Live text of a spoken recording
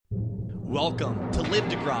Welcome to Live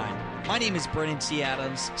to Grind. My name is Brennan T.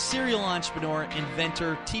 Adams, serial entrepreneur,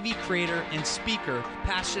 inventor, TV creator, and speaker,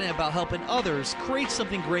 passionate about helping others create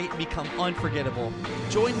something great and become unforgettable.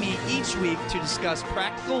 Join me each week to discuss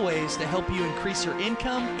practical ways to help you increase your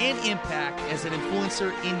income and impact as an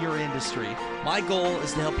influencer in your industry. My goal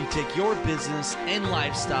is to help you take your business and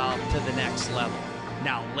lifestyle to the next level.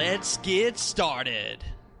 Now let's get started.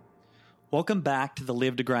 Welcome back to the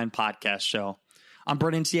Live to Grind podcast show. I'm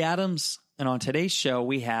Brennan T. Adams, and on today's show,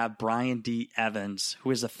 we have Brian D. Evans,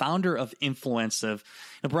 who is the founder of Influencive.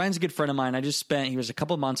 Now, Brian's a good friend of mine. He was a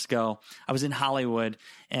couple of months ago. I was in Hollywood,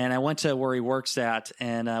 and I went to where he works at,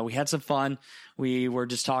 and we had some fun. We were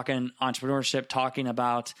just talking entrepreneurship, talking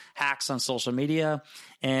about hacks on social media,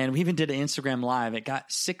 and we even did an Instagram Live. It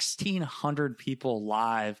got 1,600 people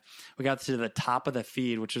live. We got to the top of the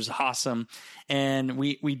feed, which was awesome. And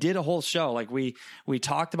we did a whole show. Like we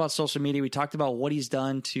talked about social media. We talked about what he's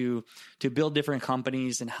done to build different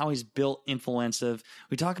companies and how he's built Influencive.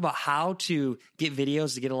 We talked about how to get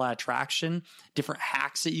videos to get a lot of traction, different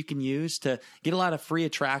hacks that you can use to get a lot of free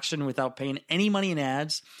attraction without paying any money in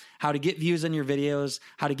ads, how to get views on your videos,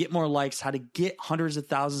 how to get more likes, how to get hundreds of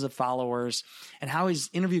thousands of followers, and how he's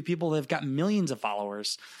interviewed people that have got millions of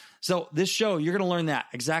followers. So this show, you're going to learn that,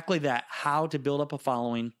 exactly that, how to build up a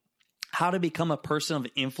following, how to become a person of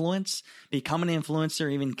influence, become an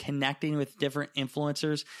influencer, even connecting with different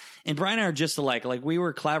influencers. And Brian and I are just alike. Like we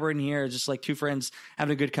were collaborating here, just like two friends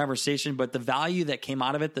having a good conversation, but the value that came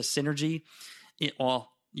out of it, the synergy,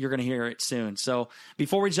 you're going to hear it soon. So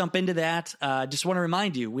before we jump into that, just want to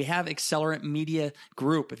remind you, we have Accelerant Media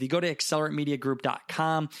Group. If you go to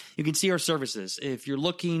accelerantmediagroup.com, you can see our services. If you're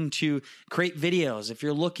looking to create videos, if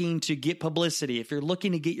you're looking to get publicity, if you're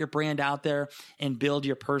looking to get your brand out there and build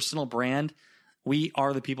your personal brand, we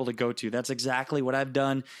are the people to go to. That's exactly what I've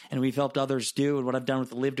done, and we've helped others do, and what I've done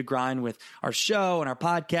with the Live to Grind with our show and our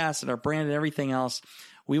podcast and our brand and everything else.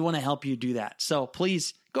 We want to help you do that. So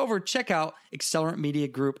please go over, check out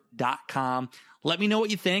accelerantmediagroup.com. Let me know what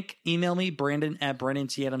you think. Email me,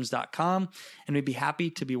 brandon@brandonTadams.com, and we'd be happy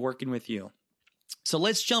to be working with you. So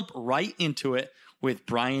let's jump right into it with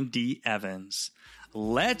Brian D. Evans.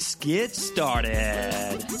 Let's get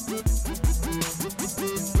started.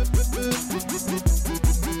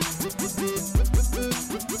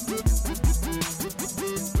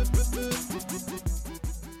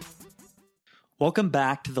 Welcome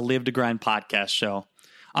back to the Live to Grind podcast show.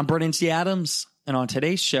 I'm Brennan T. Adams, and on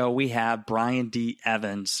today's show, we have Brian D.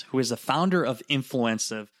 Evans, who is the founder of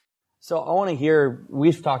Influencive. So I want to hear,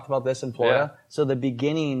 we've talked about this in Florida, so the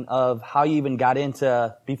beginning of how you even got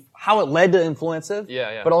into, how it led to Influensive,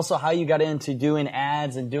 but also how you got into doing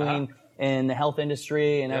ads and doing in the health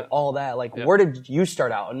industry and all that. Like, where did you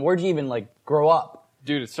start out, and where did you even grow up?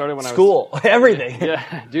 Dude, it started when I was... School, everything.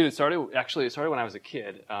 Yeah, dude, it started when I was a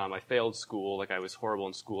kid. I failed school. I was horrible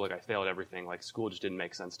in school. I failed everything. School just didn't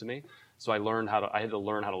make sense to me. So I had to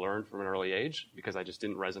learn how to learn from an early age because I just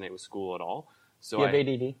didn't resonate with school at all. So you have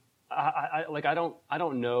ADD? I don't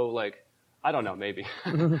know, maybe.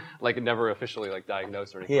 Never officially,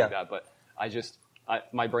 diagnosed or anything like that. But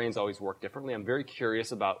my brain's always worked differently. I'm very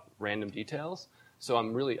curious about random details. So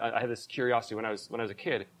I had this curiosity when I was a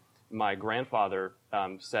kid. My grandfather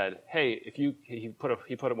said, "Hey, he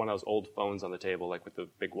put one of those old phones on the table, with the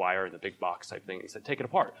big wire and the big box type thing. He said, take it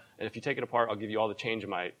apart, and if you take it apart, I'll give you all the change in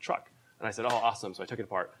my truck." And I said, "Oh, awesome!" So I took it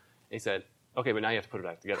apart. And he said, "Okay, but now you have to put it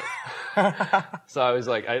back together." So I was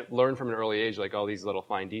I learned from an early age all these little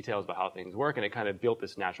fine details about how things work, and it kind of built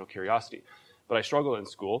this natural curiosity. But I struggled in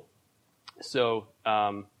school, so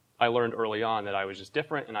I learned early on that I was just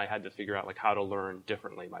different, and I had to figure out how to learn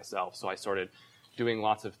differently myself. So I started doing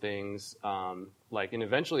lots of things, and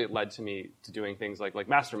eventually it led to me to doing things like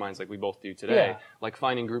masterminds like we both do today,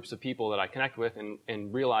 finding groups of people that I connect with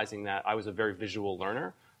and realizing that I was a very visual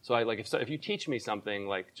learner. So if you teach me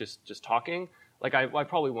something just talking, I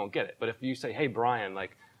probably won't get it. But if you say, "Hey, Brian,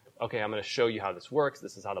 okay, I'm going to show you how this works.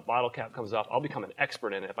 This is how the bottle cap comes off," I'll become an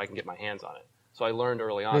expert in it if I can get my hands on it. So I learned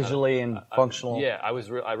early on visually and functional. I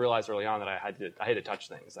realized early on that I had to touch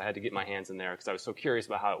things. I had to get my hands in there because I was so curious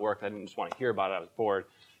about how it worked. I didn't just want to hear about it. I was bored.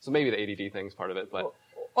 So maybe the ADD thing's part of it. But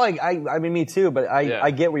I mean, me too. But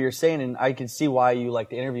I get what you're saying, and I can see why you like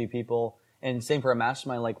to interview people. And same for a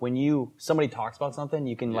mastermind. When somebody talks about something,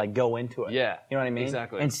 you can go into it. Yeah, you know what I mean?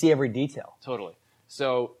 Exactly. And see every detail. Totally.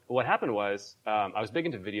 So what happened was I was big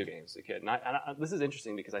into video games as a kid, and this is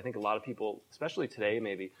interesting because I think a lot of people, especially today,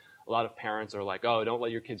 maybe a lot of parents are like, "Oh, don't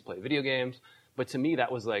let your kids play video games." But to me,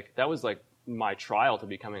 that was my trial to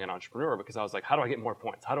becoming an entrepreneur because I was like, how do I get more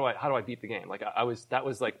points? How do I beat the game? That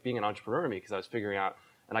was being an entrepreneur to me because I was figuring out,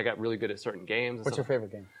 and I got really good at certain games. What's your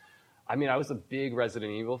favorite game? I mean, I was a big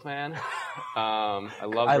Resident Evil fan.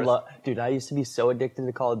 Dude, I used to be so addicted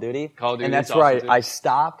to Call of Duty. Call of Duty, and that's where I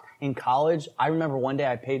stopped in college. I remember one day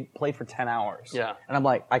I played for 10 hours. Yeah. And I'm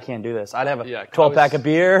like, I can't do this. I'd have a 12-pack of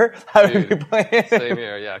beer. I would be playing. Same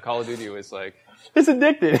here, yeah. Call of Duty was like... It's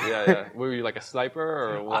addictive. Yeah. Were you like a sniper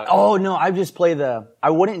or what? Oh, no, I just play I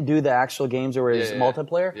wouldn't do the actual games where it's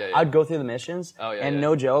multiplayer. Yeah. I'd go through the missions.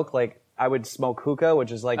 No joke, like, I would smoke hookah,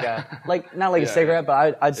 which is like not like a cigarette,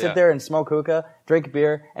 but I'd sit there and smoke hookah, drink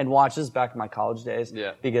beer, and watch this back in my college days.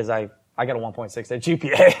 Yeah. Because I got a 1.6 at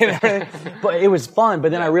GPA and everything. But it was fun.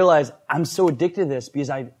 But then I realized I'm so addicted to this because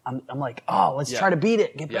I'm like, oh, let's try to beat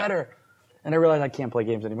it, get better. And I realized I can't play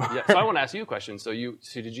games anymore. Yeah. So I want to ask you a question. So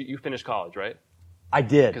did you finish college, right? I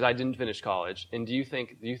did. Because I didn't finish college. And do you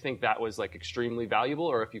think that was like extremely valuable,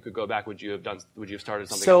 or if you could go back, would you have started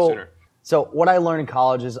something else sooner? So what I learned in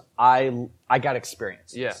college is I got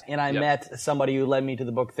experience. Yeah. And I met somebody who led me to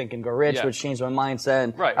the book Think and Grow Rich, which changed my mindset.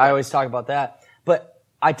 And right. I always talk about that. But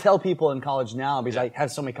I tell people in college now, because I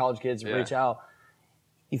have so many college kids reach out,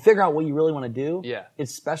 you figure out what you really want to do. Yeah.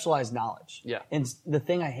 It's specialized knowledge. Yeah. And the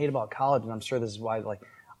thing I hate about college, and I'm sure this is why, like,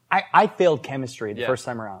 I failed chemistry the first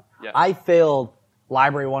time around. Yeah. I failed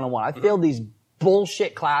Library 101. I failed these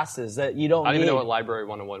bullshit classes that you don't need. I don't even know what Library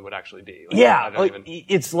 101 would actually be.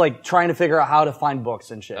 It's like trying to figure out how to find books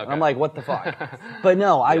and shit. Okay. I'm like, what the fuck? But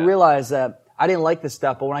no, I realized that I didn't like this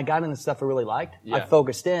stuff, but when I got into stuff I really liked, I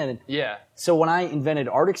focused in. Yeah. So when I invented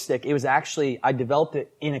Arctic Stick, it was actually, I developed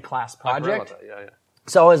it in a class project. I heard about that. Yeah.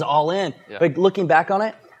 So I was all in. Yeah. But looking back on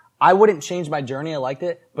it, I wouldn't change my journey. I liked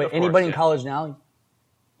it. But anybody in college now,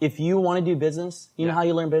 if you want to do business, you know how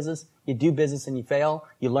you learn business? You do business and you fail.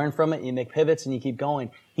 You learn from it, you make pivots, and you keep going.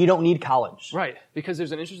 You don't need college. Right. Because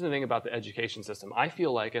there's an interesting thing about the education system. I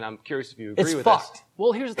feel like, and I'm curious if you agree with fucked. this.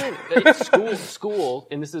 Well, here's the thing. School,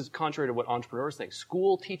 and this is contrary to what entrepreneurs think,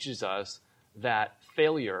 school teaches us that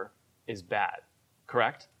failure is bad.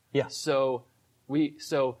 Correct? Yeah. So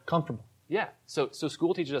comfortable. Yeah. So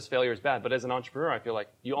school teaches us failure is bad, but as an entrepreneur, I feel like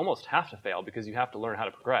you almost have to fail because you have to learn how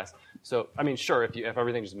to progress. So, I mean, sure, if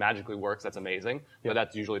everything just magically works, that's amazing, but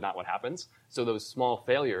that's usually not what happens. So those small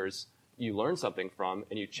failures, you learn something from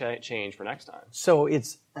and you change for next time. So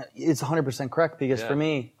it's 100% correct because for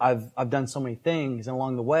me, I've done so many things, and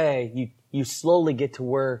along the way, you slowly get to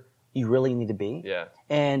where you really need to be. Yeah.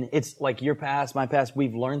 And it's like your past, my past,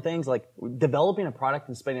 we've learned things like developing a product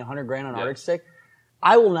and spending $100,000 on Arctic Stick.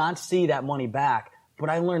 I will not see that money back, but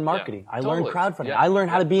I learned marketing. I learned crowdfunding. I learned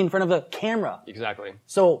how to be in front of a camera. Exactly.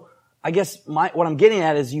 So I guess what I'm getting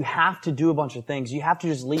at is you have to do a bunch of things. You have to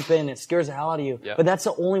just leap in. It scares the hell out of you. Yeah. But that's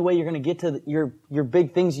the only way you're going to get to your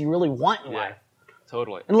big things you really want in life.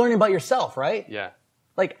 Totally. And learning about yourself, right? Yeah.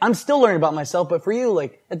 Like, I'm still learning about myself, but for you,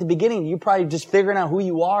 like, at the beginning, you're probably just figuring out who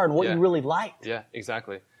you are and what you really liked. Yeah,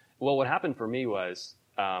 exactly. Well, what happened for me was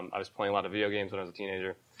I was playing a lot of video games when I was a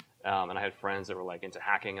teenager. And I had friends that were like into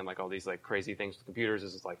hacking and like all these like crazy things with computers.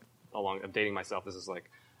 This is like I'm dating myself. This is like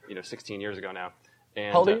 16 years ago now.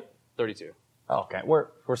 And how old are you? 32. Oh, okay, we're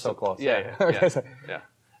so close. Yeah.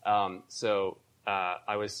 So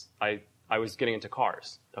I was getting into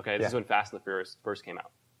cars. Okay, this is when Fast and the Furious first came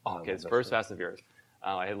out. Oh, okay, it's first Fast and the Furious.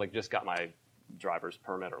 I had like just got my driver's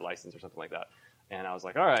permit or license or something like that. And I was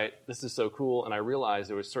like, all right, this is so cool. And I realized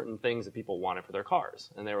there were certain things that people wanted for their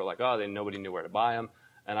cars. And they were like, nobody knew where to buy them.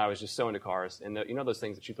 And I was just so into cars. And you know those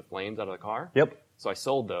things that shoot the flames out of the car? Yep. So I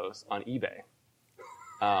sold those on eBay.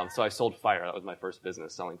 So I sold fire. That was my first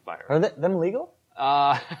business, selling fire. Are them legal?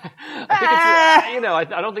 I think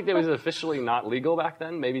it's, I don't think it was officially not legal back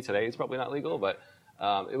then. Maybe today it's probably not legal, but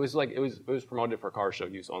it was promoted for car show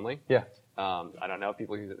use only. Yeah. I don't know if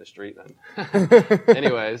people use it in the street then.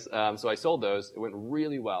 Anyways, so I sold those. It went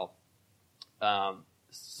really well.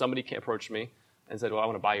 Somebody approached me and said, well, I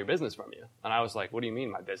want to buy your business from you. And I was like, what do you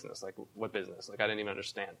mean my business? Like, what business? Like, I didn't even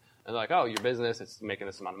understand. And they're like, oh, your business, it's making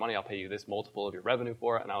this amount of money. I'll pay you this multiple of your revenue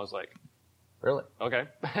for it. And I was like, really? Okay.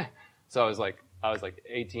 So I was like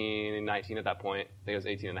 18 and 19 at that point. I think I was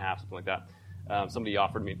 18 and a half, something like that. Somebody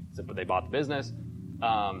offered me, but they bought the business.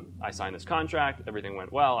 I signed this contract. Everything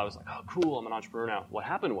went well. I was like, oh, cool. I'm an entrepreneur now. What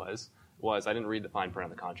happened was I didn't read the fine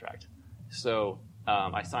print of the contract. So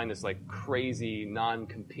I signed this like crazy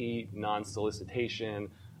non-compete, non-solicitation,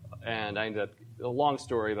 and I ended up, a long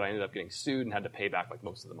story, but I ended up getting sued and had to pay back like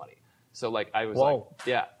most of the money. So like I was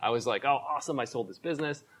I was like, oh, awesome! I sold this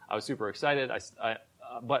business. I was super excited.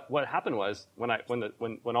 But what happened was when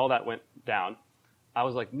all that went down, I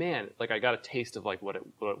was like, man, like I got a taste of like what it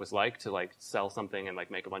was like to like sell something and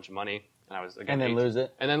like make a bunch of money, and I was again lose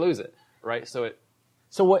it, right? So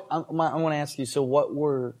what I want to ask you? So what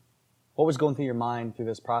were What was going through your mind through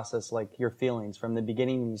this process, like your feelings from the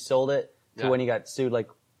beginning when you sold it to when you got sued? Like,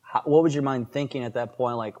 what was your mind thinking at that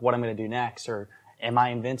point? Like, what I'm going to do next, or am I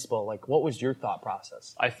invincible? Like, what was your thought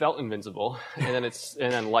process? I felt invincible, and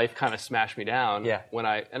then life kind of smashed me down. Yeah.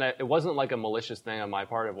 It wasn't like a malicious thing on my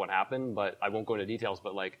part of what happened, but I won't go into details.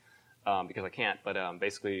 But like, because I can't. But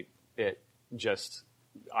basically,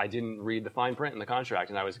 I didn't read the fine print in the contract,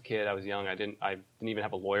 and I was a kid. I was young. I didn't even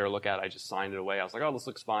have a lawyer look at it. I just signed it away. I was like, oh, this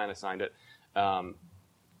looks fine. I signed it.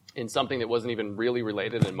 In something that wasn't even really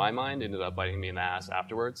related in my mind, ended up biting me in the ass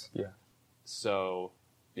afterwards. Yeah. So,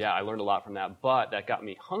 yeah, I learned a lot from that. But that got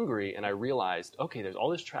me hungry, and I realized, okay, there's all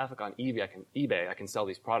this traffic on eBay. I can sell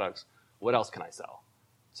these products. What else can I sell?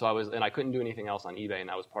 So I couldn't do anything else on eBay, and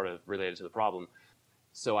that was related to the problem.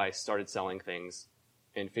 So I started selling things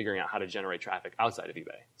and figuring out how to generate traffic outside of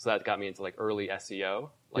eBay. So that got me into like early SEO,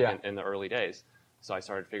 in the early days. So I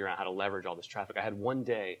started figuring out how to leverage all this traffic. I had one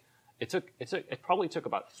day. It probably took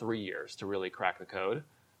about 3 years to really crack the code.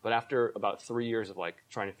 But after about 3 years of like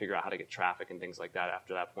trying to figure out how to get traffic and things like that,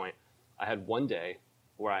 after that point, I had one day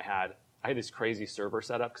where I had this crazy server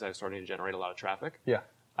set up because I was starting to generate a lot of traffic. Yeah.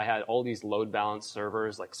 I had all these load balanced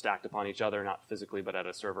servers like stacked upon each other, not physically, but at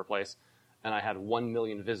a server place. And I had 1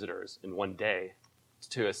 million visitors in one day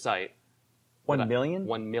to a site. 1 million?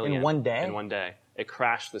 1 million. In one day? In one day. It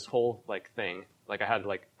crashed this whole like thing. Like I had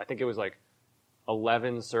I think it was like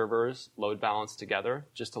 11 servers load balanced together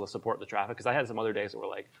just to support the traffic. Because I had some other days that were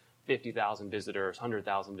like 50,000 visitors,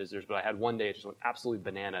 100,000 visitors. But I had one day it just went absolutely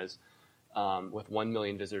bananas with 1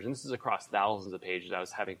 million visitors. And this is across thousands of pages. I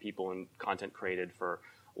was having people and content created for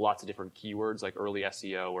lots of different keywords, like early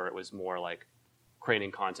SEO, where it was more like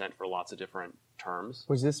creating content for lots of different terms.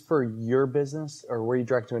 Was this for your business, or were you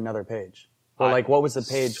direct to another page? Or like, what was the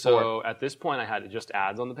page for? So at this point, I had just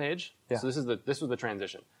ads on the page. Yeah. So this was the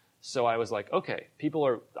transition. So I was like, okay,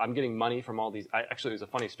 I'm getting money from all these. Actually, there's a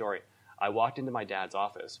funny story. I walked into my dad's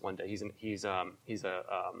office one day. He's a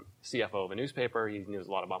CFO of a newspaper. He knows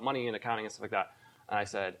a lot about money and accounting and stuff like that. And I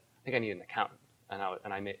said, I think I need an accountant.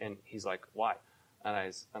 And he's like, why? And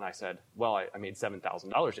I said, well, I made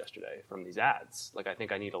 $7,000 yesterday from these ads. Like, I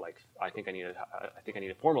think I need to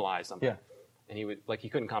formalize something. Yeah. And he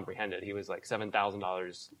couldn't comprehend it. He was like,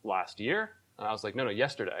 $7,000 last year? And I was like, no,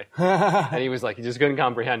 yesterday. And he was like, he just couldn't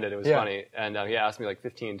comprehend it. It was funny. And he asked me like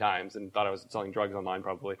 15 times and thought I was selling drugs online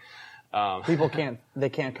probably. People can't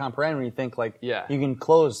comprehend when you think like, you Yeah. can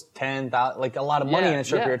close 10,000, like a lot of money in a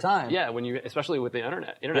short period of time. Yeah, especially with the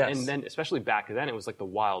internet. Yes. And then especially back then, it was like the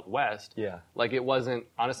Wild West. Yeah. Like it wasn't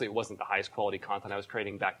the highest quality content I was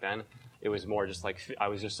creating back then. It was more just like, I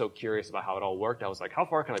was just so curious about how it all worked. I was like, how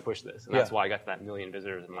far can I push this? And that's why I got to that 1 million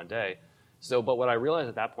visitors in one day. So, but what I realized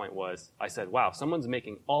at that point was, I said, wow, someone's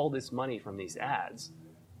making all this money from these ads.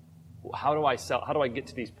 How do I get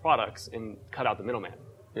to these products and cut out the middleman?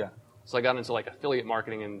 Yeah. So I got into like affiliate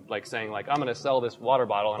marketing and like saying like, I'm going to sell this water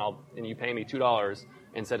bottle and you pay me $2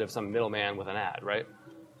 instead of some middleman with an ad, right?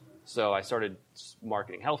 So I started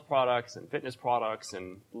marketing health products and fitness products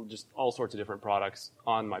and just all sorts of different products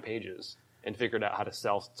on my pages and figured out how to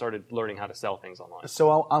started learning how to sell things online. So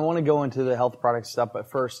I want to go into the health product stuff, but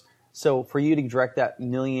first, so for you to direct that 1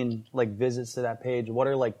 million like visits to that page, what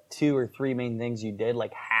are like 2 or 3 main things you did,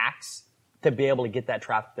 like hacks to be able to get that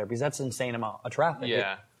traffic there? Because that's an insane amount of traffic.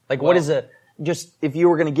 Yeah. What is it? Just if you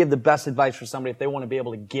were going to give the best advice for somebody, if they want to be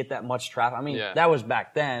able to get that much traffic, I mean, that was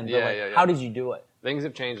back then. But how did you do it? Things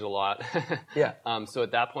have changed a lot. Yeah. So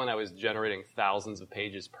at that point, I was generating thousands of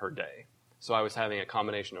pages per day. So I was having a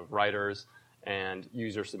combination of writers and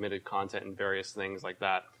user-submitted content and various things like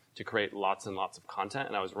that to create lots and lots of content.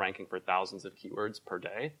 And I was ranking for thousands of keywords per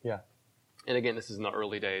day. Yeah. And again, this is in the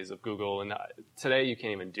early days of Google. And today, you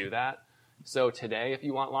can't even do that. So today, if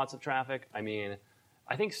you want lots of traffic, I mean,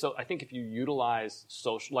 I think if you utilize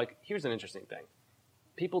social, like, here's an interesting thing.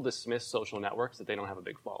 People dismiss social networks that they don't have a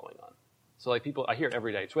big following on. So like I hear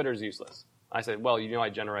every day, Twitter is useless. I said, well, I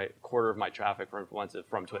generate a quarter of my traffic for influenza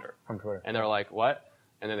from Twitter. From Twitter. And they're like, what?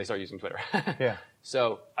 And then they start using Twitter. Yeah.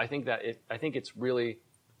 So I think it's really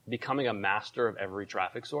becoming a master of every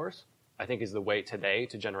traffic source, I think is the way today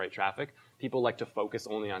to generate traffic. People like to focus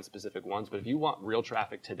only on specific ones, but if you want real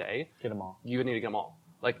traffic today, get them all. You need to get them all.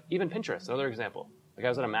 Like even Pinterest, another example. Like I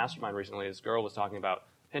was at a mastermind recently, this girl was talking about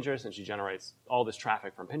Pinterest and she generates all this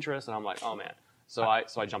traffic from Pinterest and I'm like, oh man. So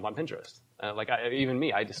I jump on Pinterest.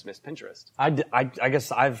 I dismiss Pinterest. I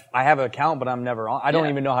guess I have an account, but I'm never on. I don't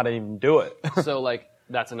even know how to even do it. So like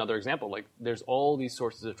that's another example. Like there's all these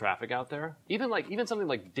sources of traffic out there. Even something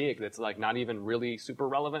like Dig that's like not even really super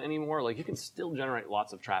relevant anymore. Like you can still generate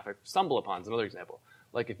lots of traffic. StumbleUpon's another example.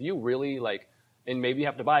 Like if you really like, and maybe you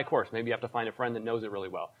have to buy a course, maybe you have to find a friend that knows it really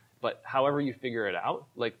well. But however you figure it out,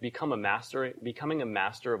 like becoming a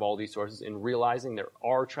master of all these sources and realizing there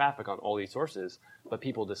are traffic on all these sources, but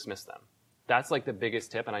people dismiss them. That's like the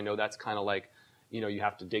biggest tip. And I know that's kind of like, you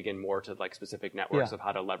have to dig in more to like specific networks of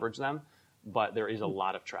how to leverage them. But there is a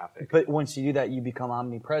lot of traffic. But once you do that, you become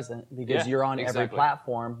omnipresent because you're on every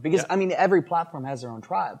platform. Because, every platform has their own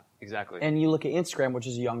tribe. Exactly. And you look at Instagram, which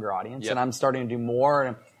is a younger audience, and I'm starting to do more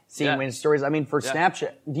and seeing my stories. I mean, for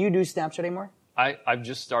Snapchat, do you do Snapchat anymore? I've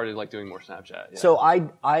just started like doing more Snapchat. Yeah. So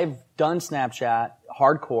I've done Snapchat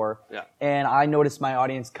hardcore, and I noticed my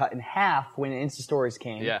audience cut in half when Insta Stories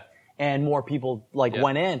came. Yeah. And more people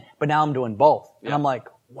went in, but now I'm doing both. And I'm like,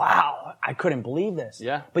 wow, I couldn't believe this.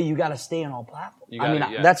 Yeah. But you got to stay on all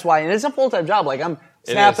platforms. That's why, and it's a full-time job. Like I'm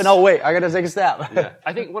snapping, I got to take a snap. Yeah.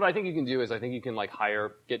 What I think you can do is I think you can like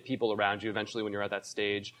get people around you eventually when you're at that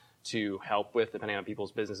stage to help with, depending on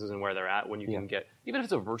people's businesses and where they're at, when you can get, even if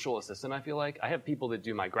it's a virtual assistant, I feel like. I have people that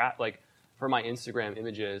do my for my Instagram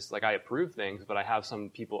images, like I approve things, but I have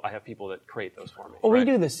people that create those for me. Well, we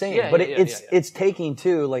do the same, but it's taking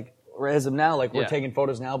too, like, as of now, like we're taking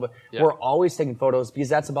photos now, but we're always taking photos because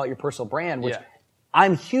that's about your personal brand, which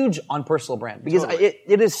I'm huge on personal brand because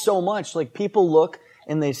it is so much. Like people look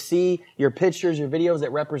and they see your pictures, your videos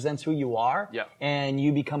that represents who you are, and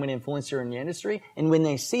you become an influencer in the industry. And when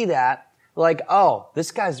they see that, like, oh,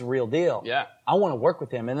 this guy's the real deal. Yeah. I want to work with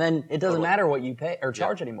him. And then it doesn't matter what you pay or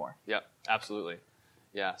charge anymore. Yeah, absolutely.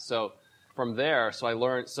 Yeah. So from there, I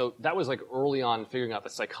learned, that was like early on figuring out the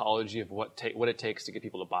psychology of what it takes to get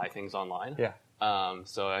people to buy things online. Yeah.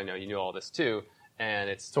 So I know you knew all this too.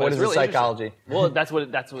 And so what is really the psychology? Well, that's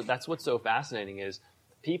what's so fascinating is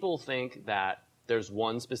people think that there's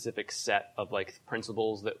one specific set of like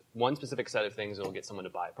principles, that one specific set of things that will get someone to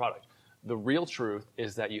buy a product. The real truth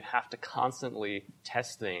is that you have to constantly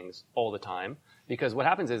test things all the time, because what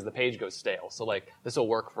happens is the page goes stale. So like this will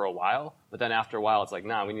work for a while, but then after a while it's like,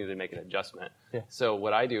 we need to make an adjustment. Yeah. So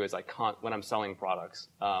what I do is when I'm selling products,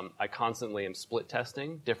 I constantly am split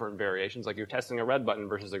testing different variations. Like you're testing a red button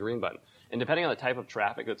versus a green button. And depending on the type of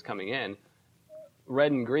traffic that's coming in,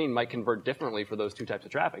 red and green might convert differently for those two types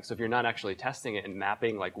of traffic. So if you're not actually testing it and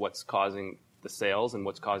mapping like what's causing the sales and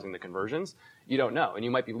what's causing the conversions, you don't know. And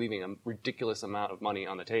you might be leaving a ridiculous amount of money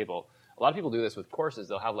on the table. A lot of people do this with courses.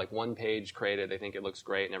 They'll have like one page created, they think it looks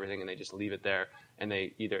great and everything, and they just leave it there, and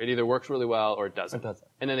it either works really well or it doesn't.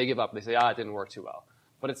 And then they give up. They say, it didn't work too well.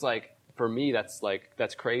 But it's like, for me, that's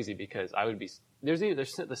crazy, because there's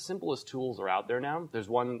the simplest tools are out there now. There's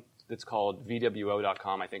one that's called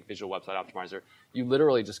VWO.com, I think, Visual Website Optimizer. You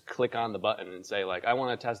literally just click on the button and say like, I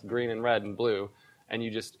want to test green and red and blue. And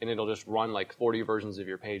it'll just run like 40 versions of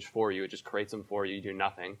your page for you. It just creates them for you. You do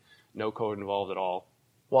nothing. No code involved at all.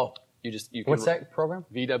 Well, you can. What's that program?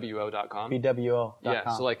 VWO.com. VWO.com. Yeah.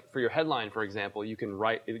 So like for your headline, for example, you can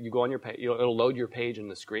you go on your page, it'll load your page in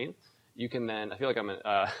the screen. You can then, I feel like I'm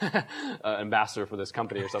an ambassador for this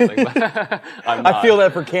company or something. But I feel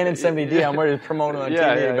that for Canon 70D. I'm ready to promote it on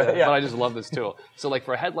TV. But I just love this tool. So like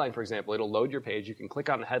for a headline, for example, it'll load your page. You can click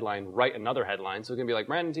on the headline, write another headline. So it can be like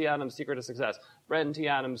Brandon T. Adams, Secret to Success. Brandon T.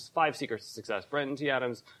 Adams, 5 Secrets to Success. Brandon T.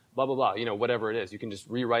 Adams, blah, blah, blah. Whatever it is. You can just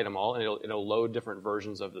rewrite them all, and it'll load different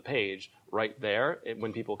versions of the page right there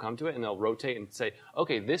when people come to it, and they'll rotate and say,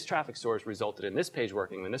 okay, this traffic source resulted in this page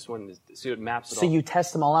working, and this one, so it maps it all. So you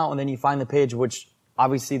test them all out, and then you find the page which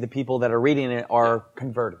obviously the people that are reading it are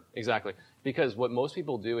converted. Exactly. Because what most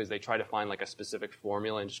people do is they try to find like a specific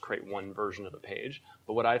formula and just create one version of the page.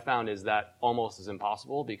 But what I found is that almost is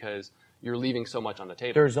impossible, because you're leaving so much on the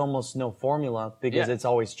table. There's almost no formula because it's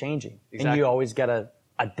always changing. Exactly. And you always got to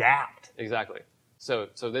adapt. Exactly. So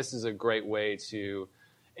this is a great way to,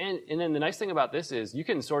 and then the nice thing about this is you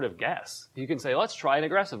can sort of guess. You can say, let's try an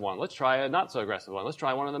aggressive one. Let's try a not so aggressive one. Let's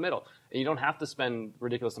try one in the middle. And you don't have to spend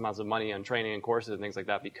ridiculous amounts of money on training and courses and things like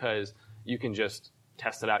that, because you can just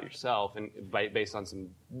test it out yourself and based on some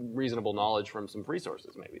reasonable knowledge from some free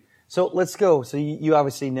sources maybe. So let's go. So you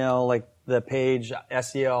obviously know like the page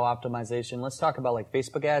SEO optimization. Let's talk about like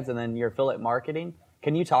Facebook ads and then your affiliate marketing.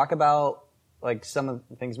 Can you talk about like some of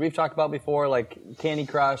the things we've talked about before, like Candy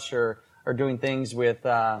Crush or doing things with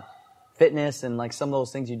fitness and like some of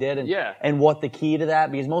those things you did and what the key to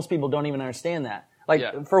that, because most people don't even understand that.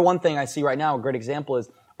 Like for one thing I see right now, a great example is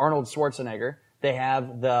Arnold Schwarzenegger. They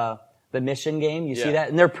have the mission game. You see that?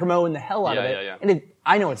 And they're promoting the hell out of it. Yeah. And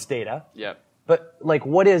I know it's data. Yeah. But like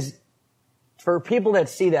for people that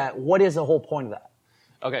see that, what is the whole point of that?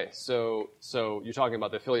 Okay, so you're talking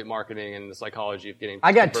about the affiliate marketing and the psychology of getting.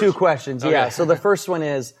 I got two questions. Okay. Yeah. So the first one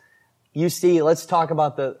is, let's talk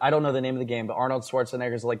about I don't know the name of the game, but Arnold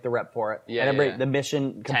Schwarzenegger's like the rep for it. Yeah. And the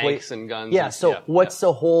mission complete. Tanks and guns. Yeah. So what's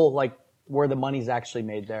the whole, like, where the money's actually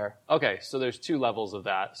made there? Okay, so there's two levels of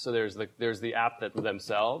that. So there's the app that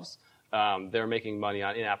themselves, they're making money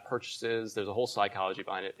on in-app purchases. There's a whole psychology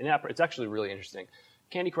behind it. In-app, it's actually really interesting.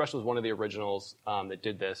 Candy Crush was one of the originals that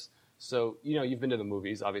did this. So, you've been to the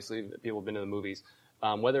movies, obviously. People have been to the movies.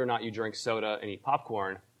 Whether or not you drink soda and eat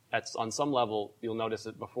popcorn, on some level, you'll notice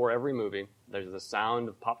that before every movie, there's the sound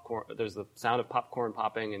of popcorn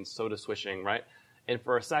popping and soda swishing, right? And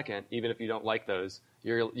for a second, even if you don't like those,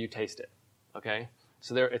 you taste it, okay?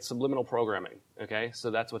 So it's subliminal programming, okay?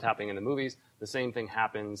 So that's what's happening in the movies. The same thing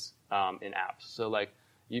happens in apps. So like,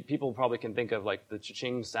 people probably can think of like the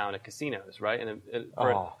cha-ching sound at casinos, right? And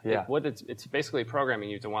it's basically programming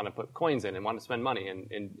you to want to put coins in and want to spend money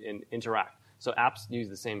and interact. So apps use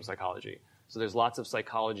the same psychology. So there's lots of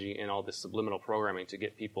psychology in all this subliminal programming to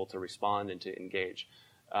get people to respond and to engage.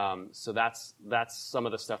 So that's some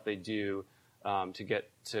of the stuff they do to get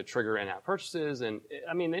to trigger in-app purchases. And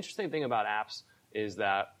I mean, the interesting thing about apps is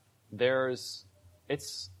that it's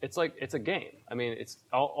a game. I mean, it's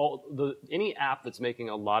any app that's making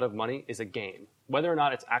a lot of money is a game. Whether or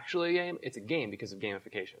not it's actually a game, it's a game because of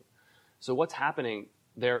gamification. So what's happening?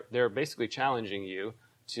 They're basically challenging you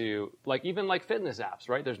to even fitness apps,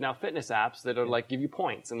 right? There's now fitness apps that are like give you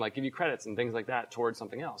points and like give you credits and things like that towards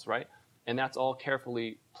something else, right? And that's all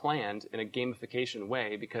carefully planned in a gamification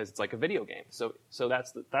way because it's like a video game. So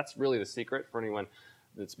that's really the secret for anyone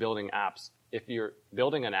that's building apps. If you're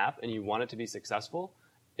building an app and you want it to be successful,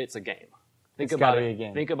 it's a game. Think about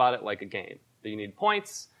it like a game. You need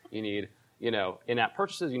points, you need, in-app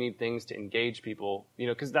purchases, you need things to engage people,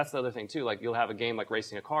 because that's the other thing too. Like you'll have a game like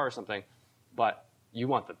racing a car or something, but you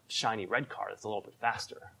want the shiny red car that's a little bit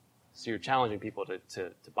faster. So you're challenging people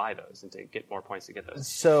to buy those and to get more points to get those.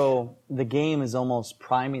 So the game is almost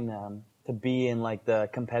priming them to be in like the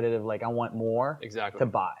competitive, like I want more to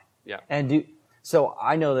buy. Yeah. So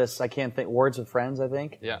I know this, I can't think, Words with Friends, I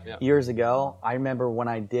think. Yeah. Years ago, I remember when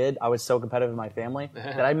I was so competitive in my family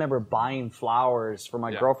that I remember buying flowers for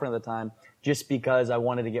my girlfriend at the time just because I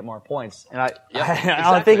wanted to get more points. And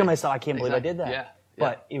I think to myself, I can't believe I did that. Yeah.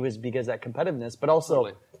 But it was because of that competitiveness, but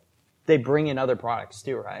also they bring in other products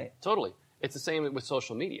too, right? Totally. It's the same with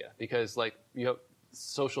social media because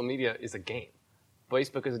social media is a game.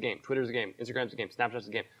 Facebook is a game. Twitter is a game. Instagram is a game. Snapchat is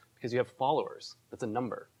a game because you have followers. That's a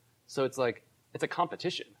number. So it's a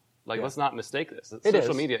competition. Let's not mistake this.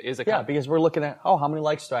 Social media is a competition. Because we're looking at, how many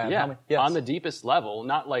likes do I have? Yeah, on the deepest level,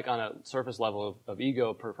 not like on a surface level of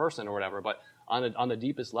ego per person or whatever, but on the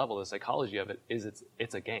deepest level, the psychology of it is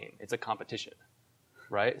it's a game. It's a competition.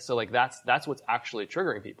 Right? So that's what's actually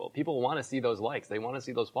triggering people. People want to see those likes. They want to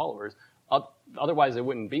see those followers. Otherwise, it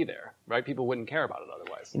wouldn't be there, right? People wouldn't care about it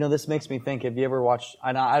otherwise. This makes me think, have you ever watched,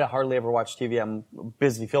 I hardly ever watch TV. I'm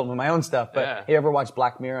busy filming my own stuff, but have you ever watched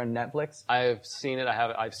Black Mirror on Netflix? I've seen it.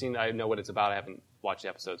 I know what it's about. I haven't watched the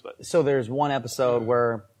episodes, but. So there's one episode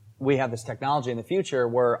where we have this technology in the future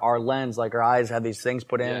where our lens, like our eyes have these things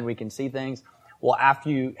put in and we can see things. Well, after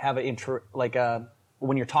you have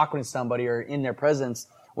when you're talking to somebody or in their presence,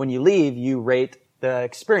 when you leave, you rate the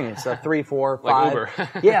experience, 3, 4, 5. Like Uber.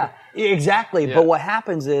 Yeah, exactly. Yeah. But what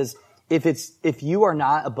happens is if you are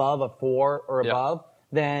not above a 4 or above,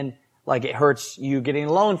 then it hurts you getting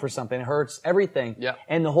a loan for something. It hurts everything. Yeah.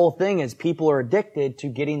 And the whole thing is people are addicted to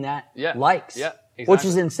getting that likes. Yeah. Exactly. Which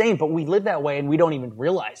is insane, but we live that way and we don't even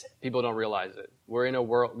realize it. People don't realize it. We're in a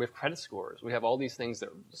world, we have credit scores. We have all these things that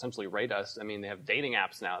essentially rate us. I mean, they have dating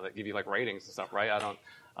apps now that give you ratings and stuff, right?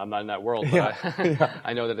 I'm not in that world, but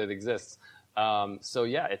I know that it exists.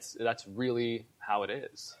 That's really how it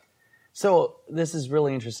is. So this is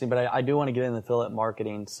really interesting, but I do want to get into affiliate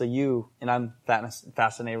marketing. So I'm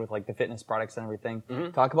fascinated with the fitness products and everything.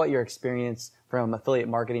 Mm-hmm. Talk about your experience from affiliate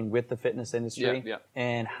marketing with the fitness industry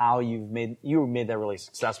and how you made that really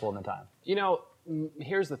successful in the time.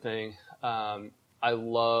 Here's the thing. I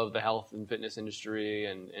love the health and fitness industry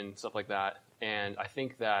and stuff like that. And I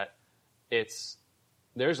think that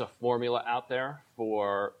there's a formula out there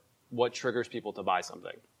for what triggers people to buy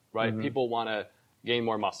something, right? Mm-hmm. People want to gain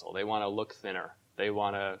more muscle. They want to look thinner. They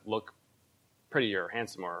want to look prettier,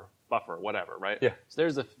 handsomer, buffer, whatever, right? Yeah. So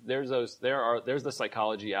there's the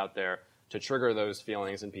psychology out there to trigger those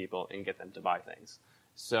feelings in people and get them to buy things.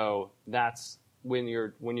 So that's when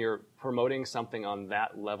you're promoting something on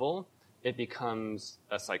that level, it becomes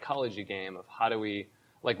a psychology game of how do we,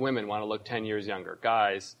 women want to look 10 years younger.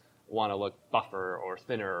 Guys want to look buffer or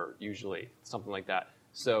thinner, usually, something like that.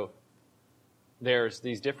 So there's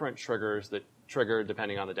these different triggers that trigger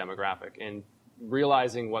depending on the demographic, and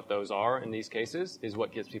realizing what those are in these cases is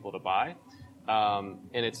what gets people to buy. And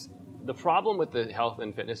it's the problem with the health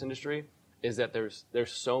and fitness industry is that there's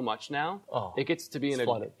so much now. Oh, it gets to be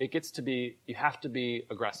you have to be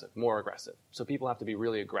aggressive, more aggressive. So people have to be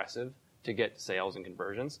really aggressive to get sales and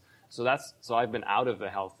conversions. So I've been out of the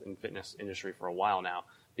health and fitness industry for a while now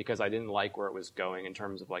because I didn't like where it was going in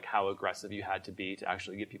terms of like how aggressive you had to be to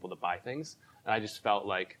actually get people to buy things. And I just felt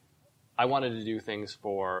like I wanted to do things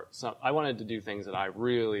that I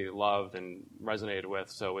really loved and resonated with.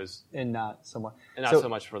 So it was not so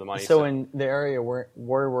much for the money. So in the area where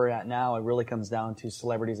we're at now, it really comes down to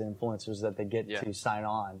celebrities and influencers that they get to sign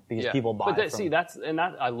on because people buy.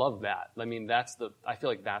 I love that. I mean, I feel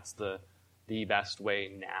like that's the best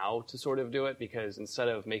way now to sort of do it, because instead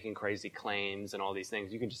of making crazy claims and all these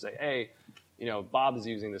things, you can just say, hey, Bob is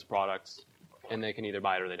using this product, and they can either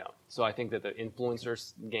buy it or they don't. So I think that the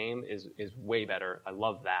influencer game is way better. I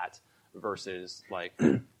love that versus like.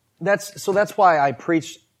 That's why I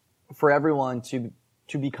preach for everyone to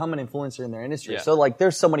become an influencer in their industry. Yeah. So like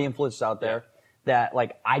there's so many influencers out there that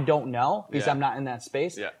like I don't know because I'm not in that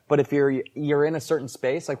space. Yeah. But if you're in a certain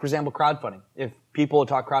space, like for example crowdfunding, if people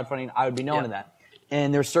talk crowdfunding, I would be known in that.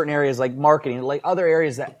 And there's certain areas like marketing, like other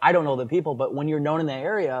areas that I don't know the people, but when you're known in that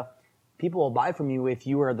area, people will buy from you if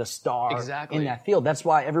you are the star in that field. That's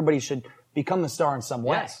why everybody should become the star in some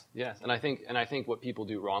way. Yes. And I think what people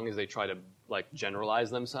do wrong is they try to like generalize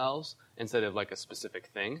themselves instead of like a specific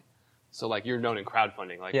thing. So like you're known in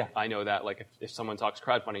crowdfunding. Like I know that like if someone talks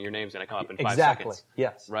crowdfunding, your name's going to come up in 5 seconds.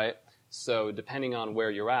 Yes. Right? So depending on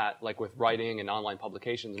where you're at, like with writing and online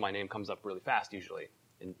publications, my name comes up really fast usually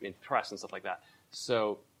in press and stuff like that.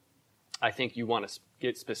 So I think you want to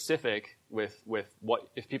get specific with what,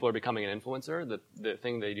 if people are becoming an influencer, the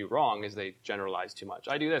thing they do wrong is they generalize too much.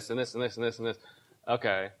 I do this and this and this and this and this.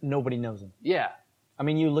 Okay. Nobody knows him. Yeah. I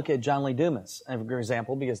mean, you look at John Lee Dumas, for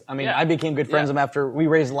example, because, I mean, I became good friends with him after we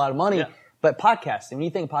raised a lot of money. Yeah. But podcasting, when you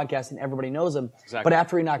think podcasting, everybody knows him. Exactly. But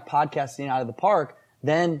after he knocked podcasting out of the park,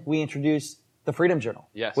 then we introduced the Freedom Journal,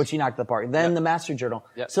 which he knocked out of the park. Then the Master Journal.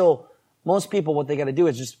 Yep. So most people, what they got to do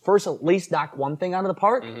is just first at least knock one thing out of the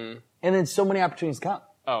park, and then so many opportunities come.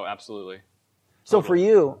 Oh, absolutely. So for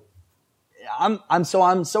you, I'm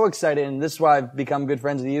so excited, and this is why I've become good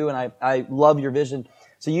friends with you, and I love your vision.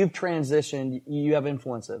 So you've transitioned, you have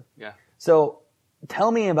Influensive. Yeah. So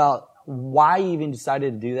tell me about why you even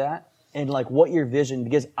decided to do that and like what your vision,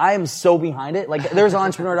 because I am so behind it. Like there's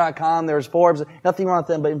entrepreneur.com, there's Forbes, nothing wrong with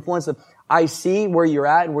them, but Influensive, I see where you're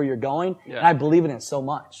at and where you're going, and I believe in it so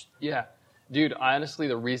much. Yeah. Dude, honestly,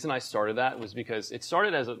 the reason I started that was because it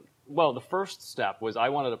started as the first step was I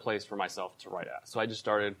wanted a place for myself to write at. So I just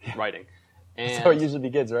started writing. And that's how it usually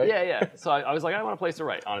begins, right? Yeah. So I was like, I want a place to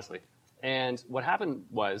write, honestly. And what happened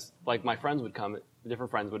was, like, my friends would come,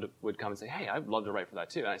 different friends would come and say, hey, I'd love to write for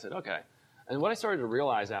that too. And I said, okay. And what I started to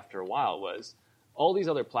realize after a while was all these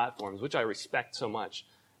other platforms, which I respect so much,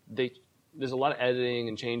 there's a lot of editing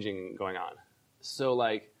and changing going on. So,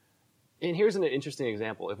 like, and here's an interesting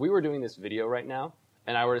example. If we were doing this video right now,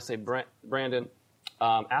 and I were to say, Brandon,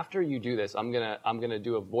 after you do this, I'm gonna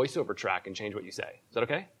do a voiceover track and change what you say. Is that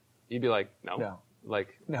okay? You'd be like, no. Like,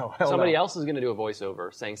 no, somebody else is going to do a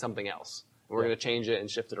voiceover saying something else. We're going to change it and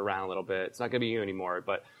shift it around a little bit. It's not going to be you anymore,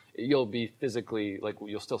 but you'll be physically, like,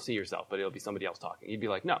 you'll still see yourself, but it'll be somebody else talking. You'd be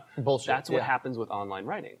like, no. Bullshit. That's what happens with online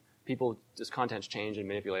writing. People, just content's changed and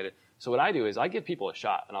manipulated. So what I do is I give people a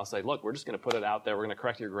shot, and I'll say, look, we're just going to put it out there. We're going to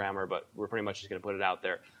correct your grammar, but we're pretty much just going to put it out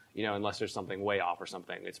there. Unless there's something way off or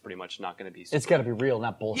something, it's pretty much not going to be. It's got to be real,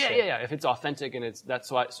 not bullshit. Yeah. If it's authentic and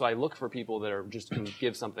so I look for people that are just can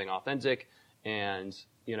give something authentic and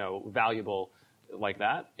valuable like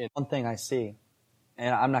that. And one thing I see,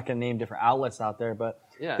 and I'm not going to name different outlets out there, but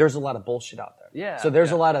there's a lot of bullshit out there. Yeah. So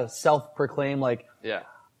there's a lot of self-proclaimed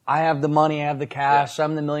I have the money, I have the cash,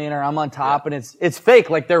 I'm the millionaire, I'm on top, and it's fake.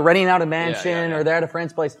 Like they're renting out a mansion or they're at a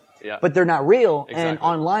friend's place, but they're not real. Exactly. And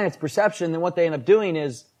online, it's perception. Then what they end up doing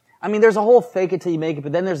is, I mean, there's a whole fake it till you make it,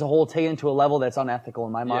 but then there's a whole take it to a level that's unethical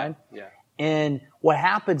in my mind. Yeah. And what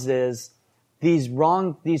happens is these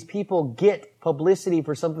people get publicity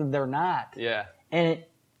for something they're not. Yeah. And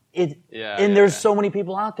there's so many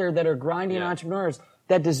people out there that are grinding entrepreneurs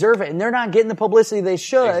that deserve it, and they're not getting the publicity they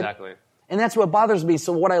should. Exactly. And that's what bothers me.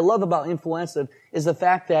 So what I love about Influensive is the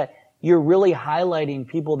fact that you're really highlighting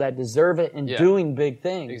people that deserve it and doing big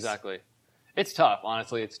things. Exactly. It's tough,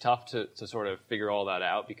 honestly. It's tough to sort of figure all that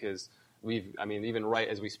out because even right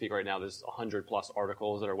as we speak right now, there's 100 plus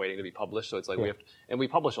articles that are waiting to be published. So it's like we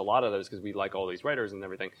publish a lot of those because we like all these writers and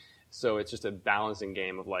everything. So it's just a balancing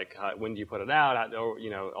game of like, when do you put it out? All that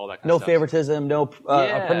kind of stuff. No favoritism, no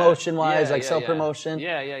promotion wise, self-promotion.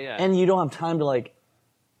 Yeah. And you don't have time to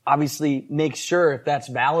obviously make sure if that's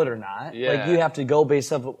valid or not. Yeah. Like you have to go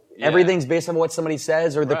based off, everything's based on what somebody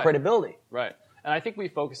says or the credibility. Right. And I think we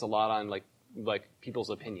focus a lot on like people's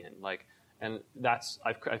opinion. And that's,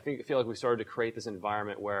 I feel like we started to create this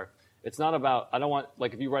environment where it's not about, I don't want,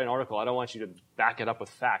 like if you write an article, I don't want you to back it up with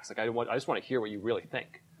facts. Like I just want to hear what you really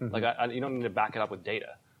think. Mm-hmm. Like you don't need to back it up with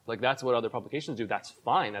data. Like that's what other publications do. That's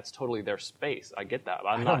fine. That's totally their space. I get that.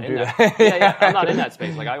 I'm not in that. I'm not in that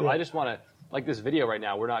space. Like I just want to, like this video right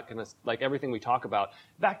now, we're not going to, like everything we talk about,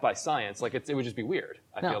 backed by science, like it would just be weird,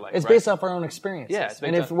 I feel like. It's based off our own experiences. Yeah.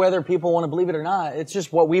 And if whether people want to believe it or not, it's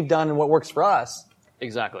just what we've done and what works for us.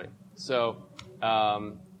 Exactly. So,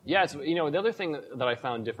 it's, the other thing that I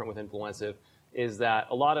found different with Influencive is that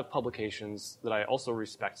a lot of publications that I also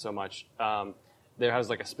respect so much, there has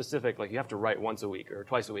like a specific, like you have to write once a week or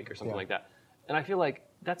twice a week or something like that. And I feel like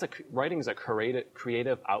writing is a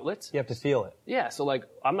creative outlet. You have to feel it. Yeah. So like,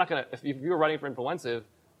 I'm not going to, if you're writing for Influencive,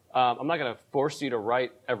 I'm not going to force you to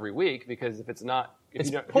write every week because if it's not,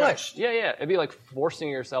 it's pushed. Yeah. It'd be like forcing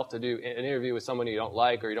yourself to do an interview with someone you don't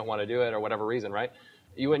like or you don't want to do it or whatever reason, right?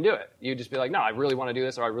 You wouldn't do it. You'd just be like, no, I really want to do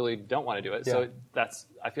this or I really don't want to do it. Yeah. So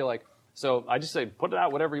I feel like, so I just say, put it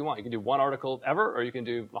out whatever you want. You can do one article ever or you can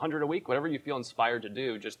do 100 a week, whatever you feel inspired to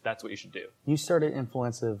do, just that's what you should do. You started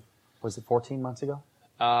Influencive, was it 14 months ago?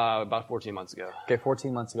 About 14 months ago. Okay,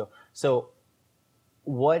 14 months ago. So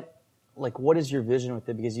what is your vision with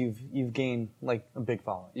it? Because you've gained like a big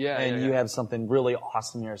following. And you have something really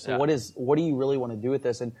awesome here. So what do you really want to do with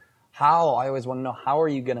this? And how, I always want to know, how are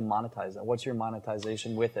you going to monetize it? What's your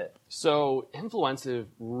monetization with it? So Influencive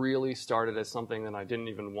really started as something that I didn't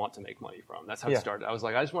even want to make money from. That's how it started. I was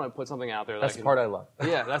like, I just want to put something out there. That's the part I love.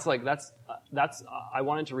 I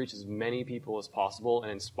wanted to reach as many people as possible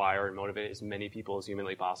and inspire and motivate as many people as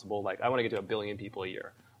humanly possible. Like I want to get to 1 billion people a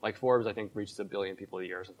year. Like Forbes, I think, reaches 1 billion people a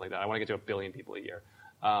year or something like that. I want to get to 1 billion people a year.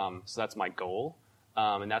 So that's my goal.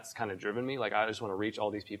 And that's kind of driven me. Like I just want to reach all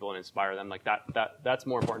these people and inspire them. Like that's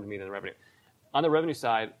more important to me than the revenue. On the revenue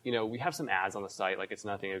side, we have some ads on the site. Like it's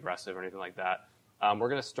nothing aggressive or anything like that. We're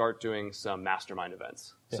going to start doing some mastermind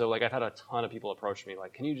events. Yeah. So like I've had a ton of people approach me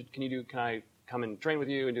like, can I come and train with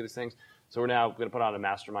you and do these things? So we're now going to put on a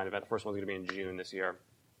mastermind event. The first one's going to be in June this year.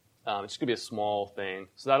 It's going to be a small thing.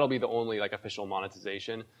 So that'll be the only like official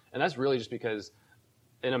monetization. And that's really just because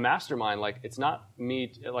in a mastermind, like it's not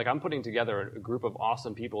me, like I'm putting together a group of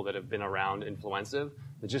awesome people that have been around Influencive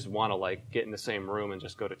that just want to like get in the same room and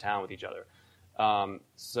just go to town with each other.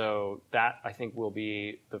 So that I think will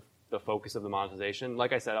be the focus of the monetization.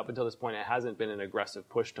 Like I said, up until this point, it hasn't been an aggressive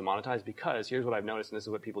push to monetize because here's what I've noticed, and this is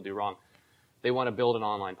what people do wrong. They want to build an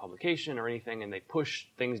online publication or anything and they push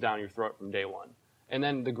things down your throat from day one. And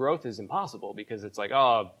then the growth is impossible because it's like,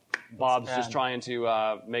 oh, Bob's just trying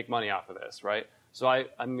to make money off of this, right? So I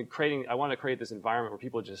want to create this environment where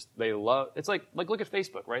people they love, it's like look at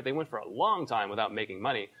Facebook, right? They went for a long time without making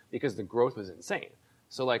money because the growth was insane.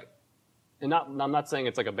 So like, I'm not saying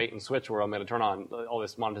it's like a bait and switch where I'm going to turn on all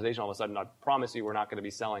this monetization all of a sudden. I promise you we're not going to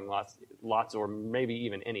be selling lots or maybe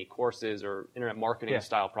even any courses or internet marketing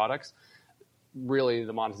style products. Really,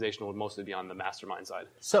 the monetization would mostly be on the mastermind side.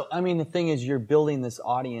 So, I mean, the thing is, you're building this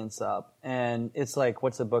audience up, and it's like,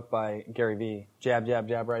 what's the book by Gary Vee? Jab, jab,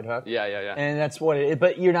 jab, right hook? Yeah. And that's what it is.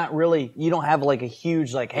 But you're not really, you don't have like a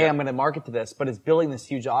huge, like, hey, I'm going to market to this, but it's building this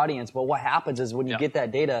huge audience. But what happens is when you get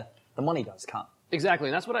that data, the money does come. Exactly,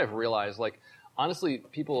 and that's what I've realized. Like, honestly,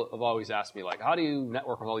 people have always asked me, like, how do you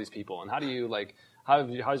network with all these people? And how do you, like,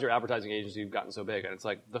 how's your advertising agency gotten so big? And it's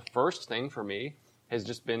like, the first thing for me has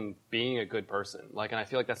just been being a good person. Like, and I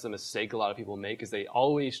feel like that's the mistake a lot of people make is they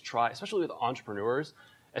always try, especially with entrepreneurs,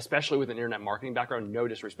 especially with an internet marketing background, no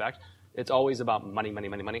disrespect, it's always about money.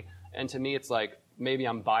 And to me, it's like, maybe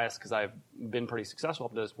I'm biased because I've been pretty successful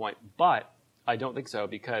up to this point, but I don't think so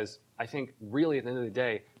because I think really at the end of the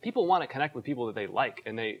day, people want to connect with people that they like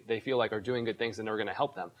and they feel like are doing good things and are going to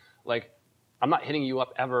help them. Like, I'm not hitting you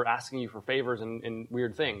up ever asking you for favors and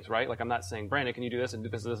weird things, right? Like I'm not saying, Brandon, can you do this and do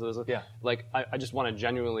this? Yeah. Like I just want to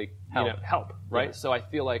genuinely help, right? Yeah. So I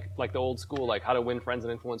feel like the old school, like How to Win Friends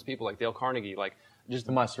and Influence People, like Dale Carnegie, like just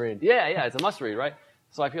a must read. Yeah, it's a must read, right?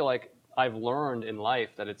 So I feel like I've learned in life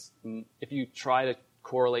that if you try to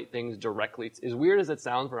correlate things directly, as weird as it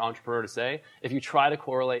sounds for an entrepreneur to say, if you try to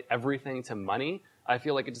correlate everything to money, I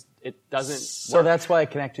feel like it doesn't work. That's why I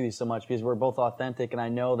connect with you so much because we're both authentic and I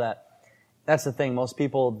know that. That's the thing. Most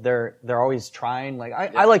people, they're always trying. Like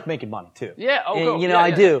I like making money too. Yeah. I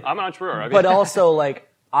do. I'm an entrepreneur. But also, like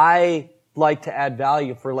I like to add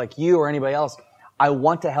value for like you or anybody else. I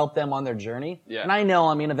want to help them on their journey. Yeah. And I know,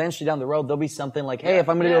 I mean, eventually down the road, there'll be something like, hey, if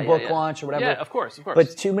I'm going to do a book launch or whatever. Yeah, of course.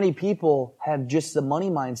 But too many people have just the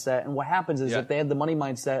money mindset. And what happens is if they have the money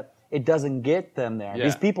mindset, it doesn't get them there.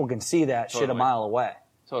 These people can see that shit a mile away.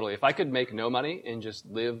 Totally. If I could make no money and just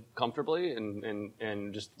live comfortably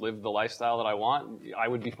and just live the lifestyle that I want, I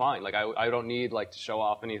would be fine. Like, I don't need, like, to show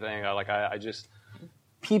off anything. I just...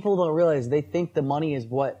 People don't realize they think the money is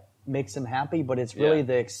what makes them happy, but it's really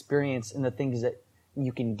the experience and the things that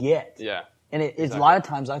you can get. Yeah. And it's a lot of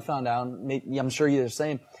times I found out, I'm sure you're the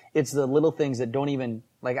same, it's the little things that don't even,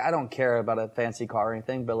 like, I don't care about a fancy car or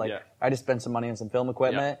anything, but like, I just spend some money on some film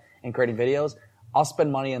equipment and creating videos. I'll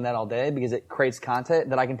spend money on that all day because it creates content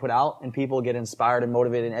that I can put out and people get inspired and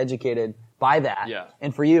motivated and educated by that. Yeah.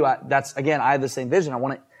 And for you, that's, again, I have the same vision.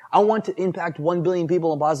 I want to impact 1 billion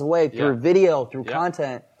people in a positive way through video, through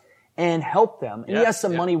content, and help them. And yes,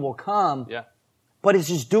 some money will come. Yeah. But it's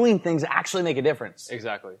just doing things that actually make a difference.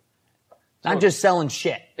 Exactly. Not just selling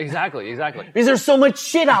shit. Exactly. Because there's so much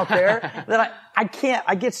shit out there that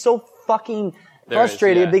I get so fucking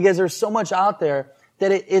frustrated because there's so much out there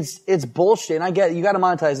that it's bullshit. And I get, you gotta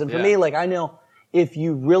monetize. And for me, like, I know if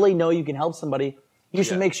you really know you can help somebody, you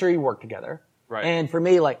should make sure you work together. Right. And for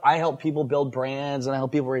me, like, I help people build brands and I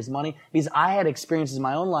help people raise money because I had experiences in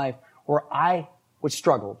my own life where I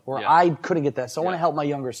struggled, where I couldn't get that. So I want to help my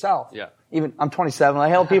younger self. Yeah. Even, I'm 27, I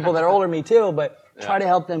help people that are older than me too, but try to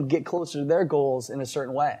help them get closer to their goals in a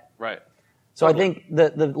certain way. Right. So I think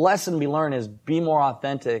the lesson we learn is be more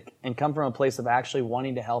authentic and come from a place of actually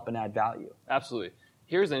wanting to help and add value. Absolutely.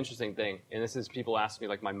 Here's the interesting thing, and this is people ask me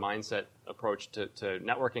like my mindset approach to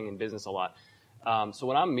networking and business a lot. So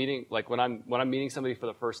when I'm meeting, like when I'm meeting somebody for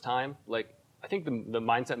the first time, like I think the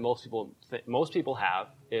mindset most people have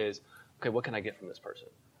is, okay, what can I get from this person?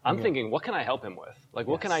 I'm thinking, what can I help him with? Like,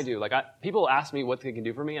 what can I do? Like, people ask me what they can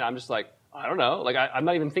do for me, and I'm just like, I don't know. Like, I'm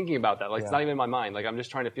not even thinking about that. Like, it's not even in my mind. Like, I'm just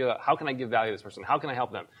trying to feel out how can I give value to this person? How can I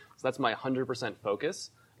help them? So that's my 100% focus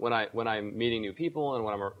when I'm meeting new people and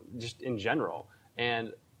when I'm just in general.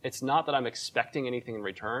 And it's not that I'm expecting anything in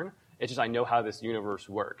return. It's just I know how this universe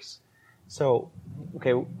works. So,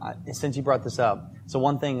 okay, since you brought this up, so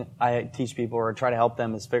one thing I teach people or try to help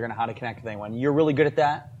them is figuring out how to connect with anyone. You're really good at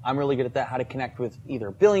that. I'm really good at that, how to connect with either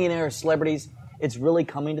billionaires, celebrities. It's really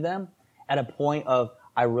coming to them at a point of,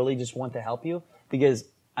 I really just want to help you because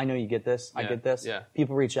I know you get this. I get this. Yeah.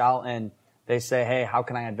 People reach out and they say, hey, how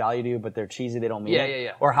can I add value to you? But they're cheesy. They don't mean it.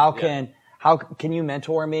 Yeah. Or how can you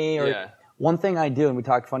mentor me? Or one thing I do, and you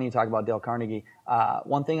talk about Dale Carnegie.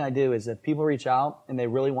 One thing I do is if people reach out and they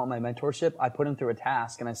really want my mentorship, I put them through a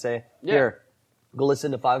task and I say, here, go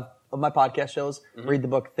listen to 5 of my podcast shows, read the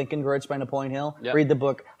book Think and Grow Rich by Napoleon Hill, read the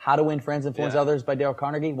book How to Win Friends, Influence Others by Dale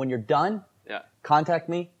Carnegie. When you're done, contact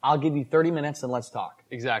me. I'll give you 30 minutes and let's talk.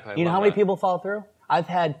 Exactly. You know how many people follow through? I've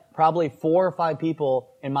had probably 4 or 5 people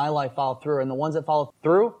in my life follow through, and the ones that follow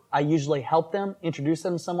through, I usually help them, introduce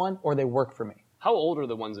them to someone, or they work for me. How old are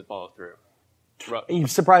the ones that follow through?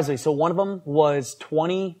 Surprisingly. So one of them was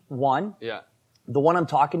 21. Yeah. The one I'm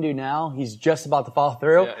talking to now, he's just about to follow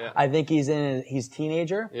through. Yeah. I think he's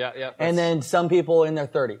teenager. Yeah. And then some people in their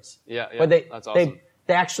 30s. Yeah. But that's awesome.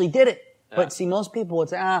 They actually did it. Yeah. But see, most people would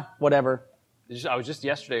say, whatever. I was just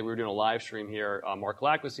yesterday, we were doing a live stream here. Mark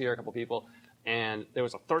Lack was here, a couple people. And there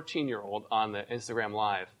was a 13-year-old on the Instagram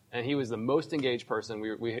Live. And he was the most engaged person.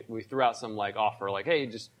 We threw out some like offer, like, hey,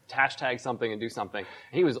 just hashtag something and do something.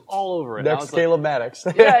 And he was all over it. That's Caleb Maddox.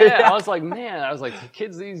 Yeah. I was like,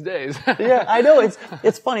 kids these days. Yeah, I know.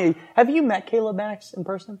 It's funny. Have you met Caleb Maddox in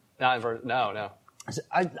person? No.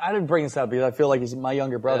 I didn't bring this up because I feel like he's my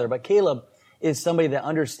younger brother. But Caleb is somebody that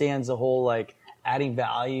understands the whole like adding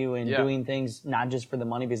value and doing things not just for the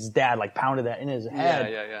money because his dad like pounded that in his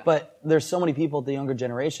head. Yeah. But there's so many people at the younger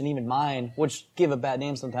generation, even mine, which give a bad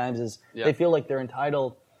name sometimes, is they feel like they're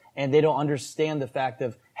entitled and they don't understand the fact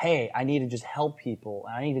of, hey, I need to just help people.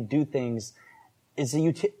 I need to do things.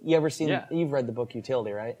 You ever seen, you've read the book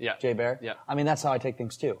Utility, right? Yeah. Jay Baer? Yeah. I mean, that's how I take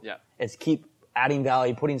things too. Yeah. It's keep adding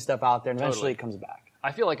value, putting stuff out there, and eventually it comes back.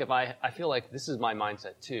 I feel like this is my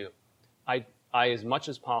mindset too. I, as much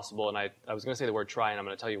as possible, and I was going to say the word try, and I'm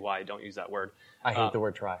going to tell you why I don't use that word. I hate the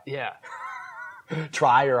word try. Yeah.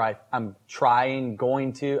 Try, or I'm trying,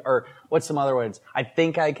 going to, or what's some other words? I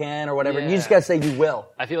think I can, or whatever. Yeah. You just got to say you will.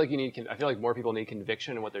 I feel like more people need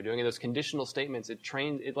conviction in what they're doing. And those conditional statements,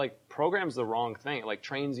 it like programs the wrong thing. It like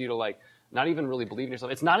trains you to like not even really believe in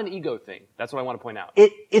yourself. It's not an ego thing. That's what I want to point out.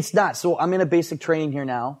 It's not. So I'm in a basic training here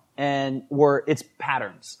now, and it's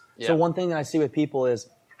patterns. Yeah. So one thing that I see with people is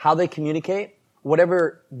how they communicate.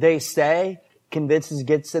 Whatever they say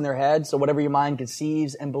gets in their head. So whatever your mind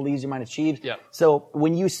conceives and believes, your mind achieves. Yeah. So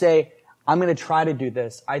when you say, I'm going to try to do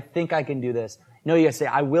this. I think I can do this. No, you got to say,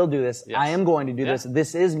 I will do this. Yes. I am going to do this.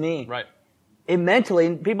 This is me. Right. It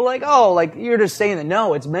mentally, people are like, oh, like you're just saying that.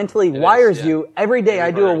 No, it's mentally wires you. Every day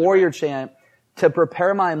I do a warrior chant to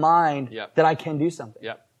prepare my mind that I can do something.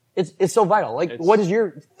 Yep. It's so vital. Like, what is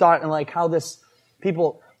your thought on like how this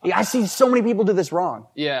people, I see so many people do this wrong.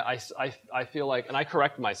 Yeah, I feel like, and I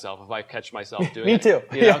correct myself if I catch myself doing Me it. too.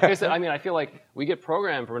 You know, I mean, I feel like we get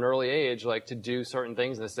programmed from an early age, like to do certain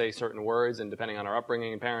things and to say certain words, and depending on our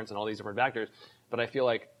upbringing and parents and all these different factors. But I feel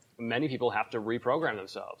like many people have to reprogram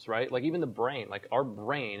themselves, right? Like even the brain, like our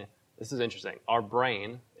brain, this is interesting. Our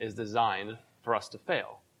brain is designed for us to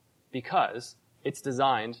fail because it's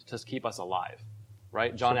designed to keep us alive,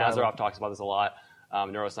 right? John Assaraf talks about this a lot,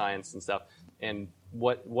 neuroscience and stuff. And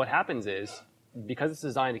what happens is, because it's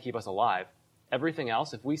designed to keep us alive, everything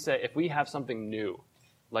else, if we have something new,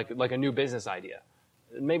 like a new business idea,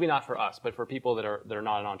 maybe not for us, but for people that are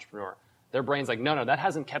not an entrepreneur, their brain's like, no, that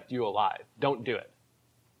hasn't kept you alive. Don't do it.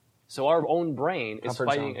 So our own brain is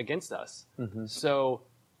fighting against us. Mm-hmm. So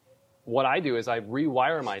what I do is I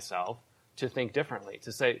rewire myself to think differently,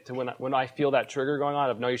 to say, to when I feel that trigger going on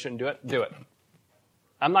of no, you shouldn't do it, do it.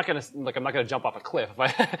 I'm not gonna jump off a cliff,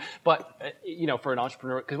 but you know, for an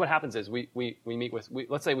entrepreneur, because what happens is we meet with,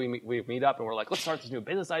 let's say we meet up and we're like, let's start this new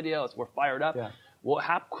business idea. We're fired up. Yeah. What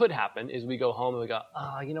could happen is we go home and we go,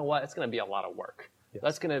 you know what? It's gonna be a lot of work. Yes.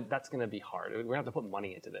 That's gonna be hard. We're gonna have to put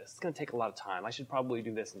money into this. It's gonna take a lot of time. I should probably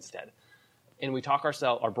do this instead. And we talk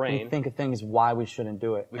our brain. We think of things why we shouldn't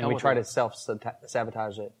do it, and we try to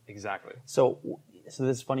self-sabotage it. Exactly. So this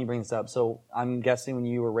is funny you bring this up. So I'm guessing when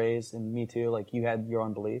you were raised, and me too, like you had your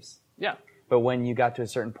own beliefs. Yeah. But when you got to a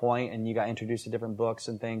certain point and you got introduced to different books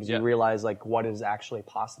and things, you realized like what is actually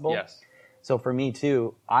possible. Yes. So for me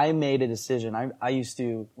too, I made a decision. I used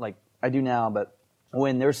to, like I do now, but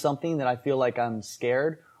when there's something that I feel like I'm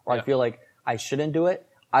scared or I feel like I shouldn't do it,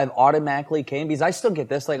 I've automatically because I still get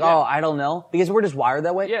this like, I don't know, because we're just wired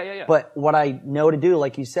that way. Yeah. But what I know to do,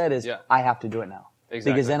 like you said, is I have to do it now.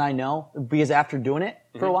 Exactly. Because then I know, because after doing it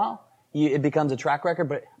for a while, it becomes a track record,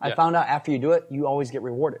 but I found out after you do it, you always get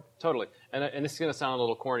rewarded. Totally. And this is going to sound a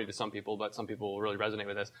little corny to some people, but some people will really resonate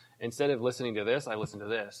with this. Instead of listening to this, I listen to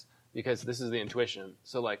this, because this is the intuition.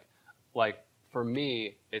 So like for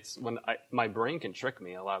me, it's when my brain can trick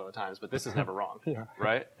me a lot of the times, but this is never wrong,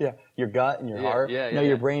 right? Yeah, your gut and your heart.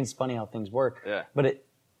 Your brain's funny how things work. Yeah. But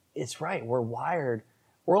it's right. We're wired.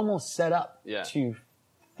 We're almost set up to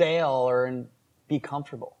fail and be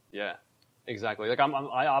comfortable. Yeah, exactly. Like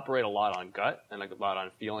I operate a lot on gut and like a lot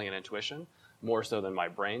on feeling and intuition, more so than my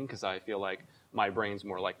brain, because I feel like my brain's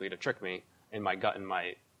more likely to trick me, and my gut and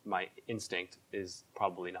my instinct is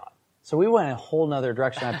probably not. So we went in a whole nother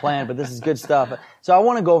direction I planned, but this is good stuff. So I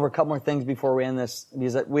want to go over a couple more things before we end this,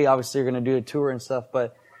 because we obviously are going to do a tour and stuff,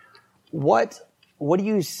 but what do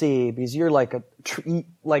you see, because you're like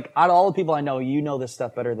like out of all the people I know, you know this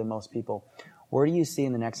stuff better than most people. Where do you see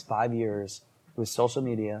in the next 5 years with social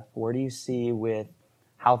media? Where do you see with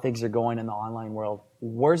how things are going in the online world?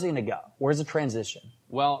 Where's it going to go? Where's the transition?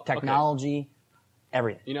 Well, technology,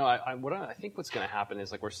 everything. You know, I think what's going to happen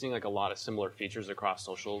is like we're seeing like a lot of similar features across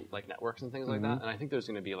social like networks and things like that, and I think there's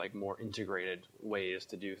going to be like more integrated ways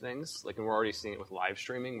to do things. Like, and we're already seeing it with live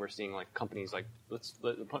streaming. We're seeing like companies like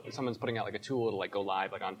someone's putting out like a tool to like go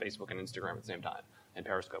live like on Facebook and Instagram at the same time, and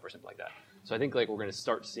Periscope or something like that. So I think like we're going to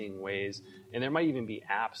start seeing ways, and there might even be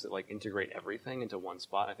apps that like integrate everything into one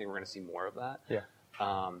spot. I think we're going to see more of that. Yeah.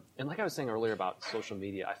 And like I was saying earlier about social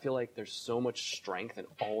media, I feel like there's so much strength in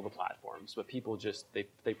all the platforms, but people just, they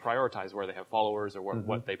prioritize where they have followers or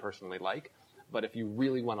what they personally like. But if you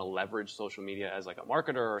really want to leverage social media as like a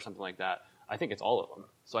marketer or something like that, I think it's all of them.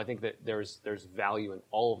 So I think that there's value in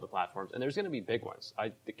all of the platforms, and there's going to be big ones.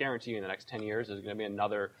 I guarantee you in the next 10 years, there's going to be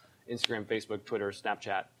another Instagram, Facebook, Twitter,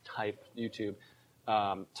 Snapchat type, YouTube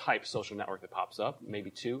type social network that pops up, maybe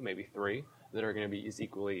 2, maybe 3, that are going to be as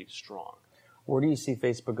equally strong. Where do you see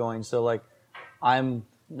Facebook going? So, like, I'm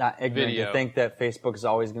not ignorant to think that Facebook is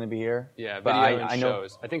always going to be here. Yeah, video and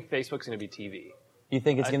shows. I think Facebook's going to be TV. You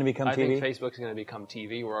think it's going to become TV? I think Facebook's going to become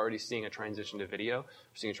TV. We're already seeing a transition to video.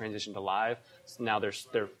 We're seeing a transition to live. So now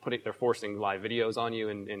they're forcing live videos on you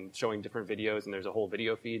and showing different videos, and there's a whole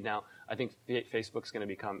video feed now. I think Facebook's going to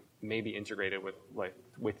become maybe integrated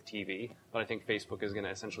with TV, but I think Facebook is going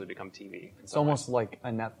to essentially become TV. It's almost like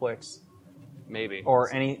a Netflix. Maybe. Or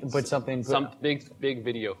some big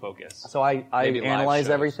video focus. So I analyze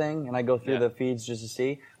everything, and I go through the feeds just to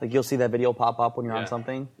see. Like, you'll see that video pop up when you're on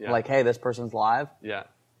something. Yeah. Like, hey, this person's live. Yeah.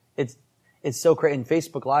 It's so great. In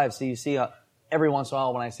Facebook Live, so you see every once in a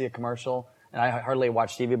while when I see a commercial, and I hardly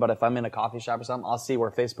watch TV, but if I'm in a coffee shop or something, I'll see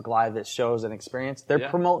where Facebook Live that shows an experience. They're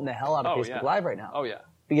promoting the hell out of Facebook Live right now. Oh, yeah.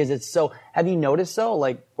 Because it's so, have you noticed so,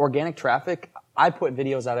 like organic traffic, I put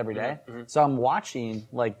videos out every day. Mm-hmm. So I'm watching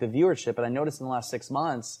like the viewership, and I noticed in the last 6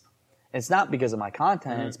 months, it's not because of my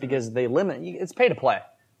content, it's because they limit, it's pay to play.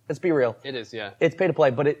 Let's be real. It is, yeah. It's pay to play,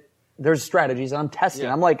 but there's strategies, and I'm testing.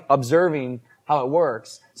 I'm like observing how it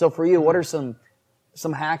works. So for you, what are some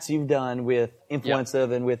hacks you've done with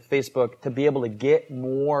Influencive and with Facebook to be able to get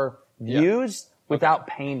more views without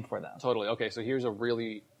paying for them? Totally. Okay, so here's a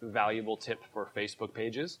really valuable tip for Facebook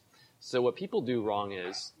pages. So what people do wrong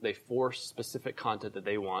is they force specific content that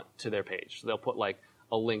they want to their page. So they'll put like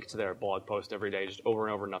a link to their blog post every day, just over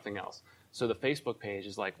and over, nothing else. So the Facebook page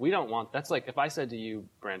is like, we don't want, that's like if I said to you,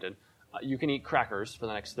 Brandon, you can eat crackers for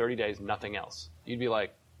the next 30 days, nothing else. You'd be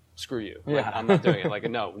like, screw you. Like, I'm not doing it. Like,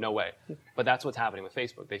 no way. But that's what's happening with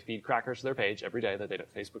Facebook. They feed crackers to their page every day that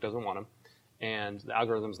Facebook doesn't want them, and the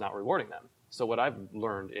algorithm's not rewarding them. So what I've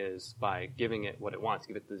learned is by giving it what it wants,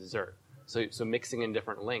 give it the dessert. So mixing in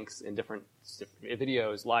different links in different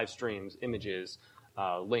videos, live streams, images,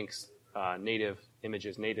 links, native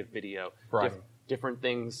images, native video, different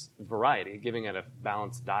things, variety, giving it a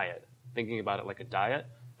balanced diet, thinking about it like a diet.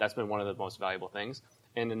 That's been one of the most valuable things.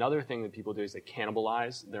 And another thing that people do is they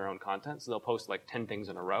cannibalize their own content. So they'll post like 10 things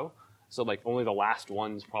in a row. So like only the last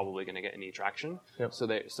one's probably going to get any traction. Yep. So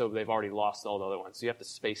they've already lost all the other ones. So you have to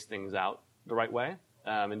space things out the right way.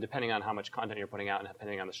 And depending on how much content you're putting out and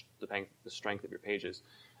depending on the strength of your pages,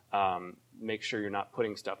 make sure you're not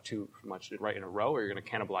putting stuff too much right in a row, or you're going to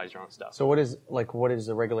cannibalize your own stuff. So what is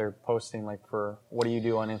the regular posting like for, what do you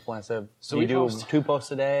do on Influensive? So do you do 2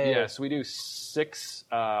 posts a day? Yeah, so we do six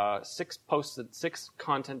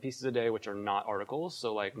content pieces a day, which are not articles,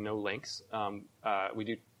 so like no links. We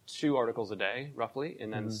do 2 articles a day, roughly,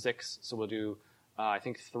 and then 6. So we'll do, I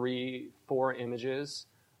think 4 images,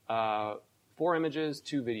 4 images,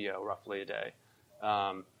 2 video, roughly a day.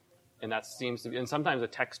 And that seems to be, and sometimes a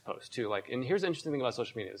text post too. Like, and here's the interesting thing about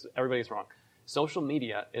social media is everybody's wrong. Social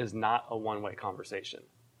media is not a one-way conversation.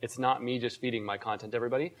 It's not me just feeding my content to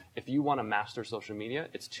everybody. If you want to master social media,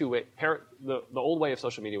 it's 2-way. The old way of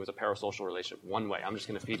social media was a parasocial relationship. One way. I'm just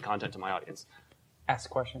going to feed content to my audience. Ask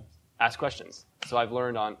questions. Ask questions. So I've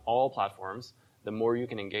learned on all platforms, the more you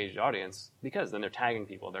can engage the audience, because then they're tagging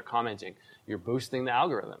people, they're commenting, you're boosting the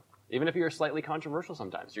algorithm. Even if you're slightly controversial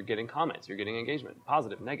sometimes, you're getting comments, you're getting engagement,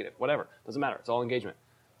 positive, negative, whatever. Doesn't matter. It's all engagement.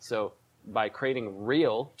 So by creating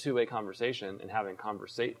real 2-way conversation and having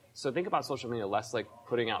conversation. So think about social media less like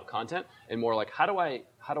putting out content and more like how do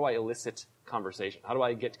I elicit conversation? How do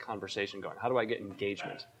I get conversation going? How do I get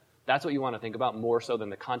engagement? That's what you want to think about more so than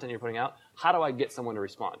the content you're putting out. How do I get someone to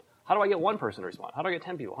respond? How do I get one person to respond? How do I get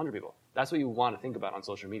 10 people, 100 people? That's what you want to think about on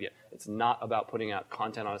social media. It's not about putting out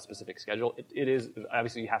content on a specific schedule. It is,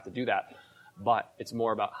 obviously you have to do that, but it's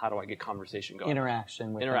more about how do I get conversation going.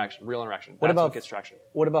 Interaction. Real interaction. That's what gets traction.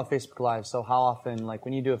 What about Facebook Live? So how often, like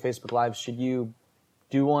when you do a Facebook Live, should you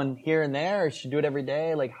do one here and there, or should you do it every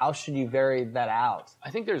day? Like how should you vary that out?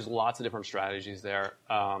 I think there's lots of different strategies there.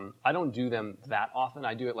 I don't do them that often.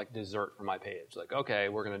 I do it like dessert for my page. Like, okay,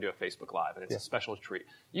 we're going to do a Facebook Live, and it's a special treat.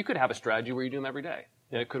 You could have a strategy where you do them every day.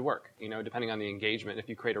 It could work, depending on the engagement. If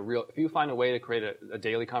you find a way to create a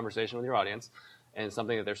daily conversation with your audience, and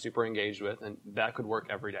something that they're super engaged with, and that could work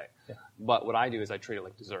every day. Yeah. But what I do is I treat it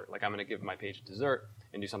like dessert. Like I'm going to give my page a dessert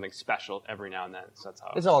and do something special every now and then. So that's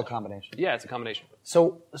how it's all a combination. Yeah, it's a combination.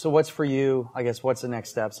 So what's for you, I guess, what's the next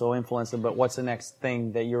step? So Influencive, but what's the next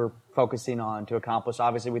thing that you're focusing on to accomplish?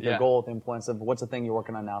 Obviously with your goal with Influencive, what's the thing you're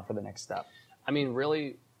working on now for the next step? I mean,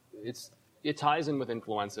 really, it ties in with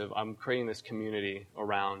Influencive. I'm creating this community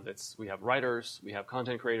around we have writers, we have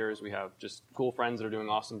content creators, we have just cool friends that are doing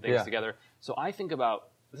awesome things together. So I think about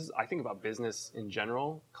business in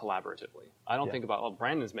general collaboratively. I don't think about,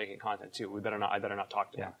 Brandon's making content too. I better not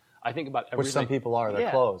talk to him. I think about everything. Which some people are, they're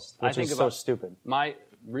closed, which is so stupid. My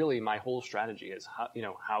whole strategy is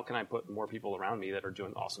how can I put more people around me that are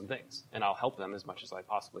doing awesome things, and I'll help them as much as I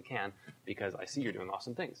possibly can because I see you're doing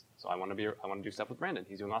awesome things. So I want to do stuff with Brandon.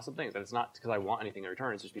 He's doing awesome things, and it's not because I want anything in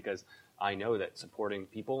return. It's just because I know that supporting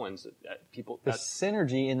people and the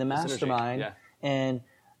synergy in the mastermind, and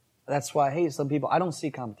that's why, hey, some people, I don't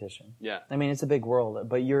see competition. Yeah. I mean, it's a big world,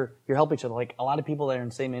 but you're helping each other. Like a lot of people that are in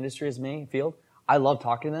the same industry as me, field, I love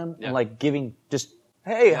talking to them and like giving just,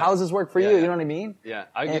 hey, how does this work for you? You know what I mean? Yeah.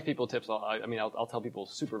 I give people tips. I'll tell people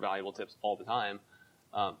super valuable tips all the time.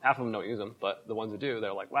 Half of them don't use them, but the ones that do,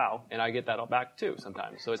 they're like, wow. And I get that back too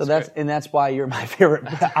sometimes. So that's why you're my favorite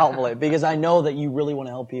outlet, because I know that you really want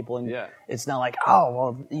to help people, and it's not like, oh,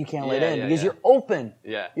 well, you can't let in because you're open.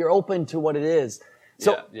 Yeah. You're open to what it is.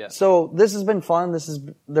 So this has been fun.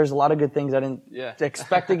 There's a lot of good things I didn't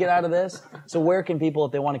expect to get out of this. So where can people,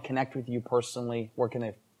 if they want to connect with you personally, where can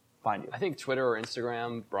they find you? I think Twitter or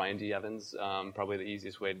Instagram, Brian D. Evans, probably the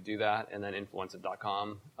easiest way to do that. And then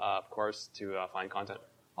Influencive.com, of course, to find content.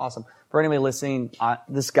 Awesome. For anybody listening,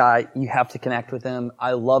 this guy, you have to connect with him.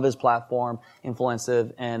 I love his platform,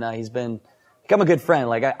 Influencive, and he's become a good friend.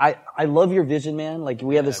 Like I love your vision, man. Like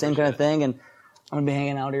we have the same kind of thing, and I'm going to be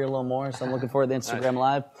hanging out here a little more, so I'm looking forward to Instagram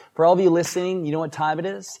Live. For all of you listening, you know what time it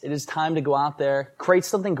is? It is time to go out there, create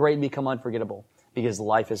something great, and become unforgettable, because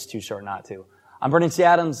life is too short not to. I'm Brendan C.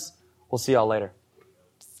 Adams. We'll see y'all later.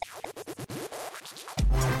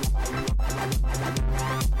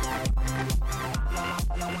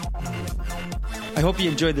 I hope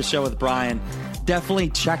you enjoyed the show with Brian. Definitely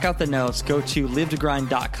check out the notes. Go to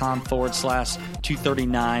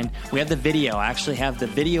liveToGrind.com/239. We have the video. I actually have the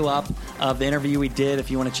video up of the interview we did. If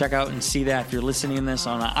you want to check out and see that, if you're listening to this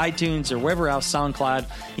on iTunes or wherever else, SoundCloud,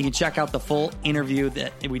 you can check out the full interview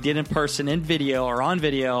that we did in person, in video or on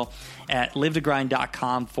video at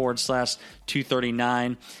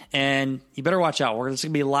liveToGrind.com/239. And you better watch out. There's going to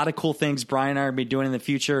be a lot of cool things Brian and I are going to be doing in the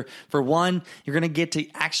future. For one, you're going to get to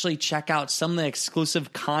actually check out some of the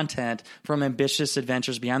exclusive content from Ambitious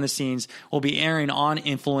Adventures behind the scenes. Will be airing on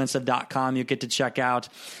Influencive.com. You'll get to check out.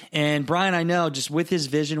 And Brian, I know just with his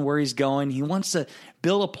vision, where he's going, he wants to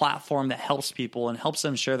build a platform that helps people and helps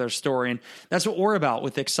them share their story. And that's what we're about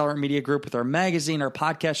with the Accelerant Media Group, with our magazine, our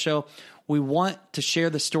podcast show. We want to share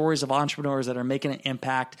the stories of entrepreneurs that are making an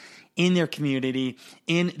impact in their community,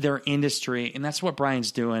 in their industry. And that's what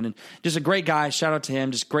Brian's doing. And just a great guy. Shout out to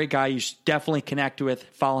him. Just a great guy. You should definitely connect with.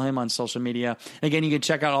 Follow him on social media. And again, you can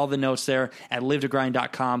check out all the notes there at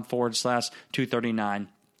livetogrind.com/239.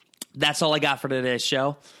 That's all I got for today's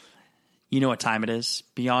show. You know what time it is.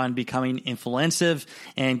 Beyond becoming influensive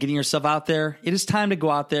and getting yourself out there, it is time to go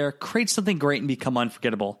out there, create something great, and become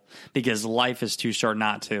unforgettable, because life is too short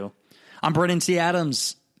not to. I'm Brendan C.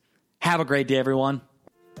 Adams. Have a great day, everyone.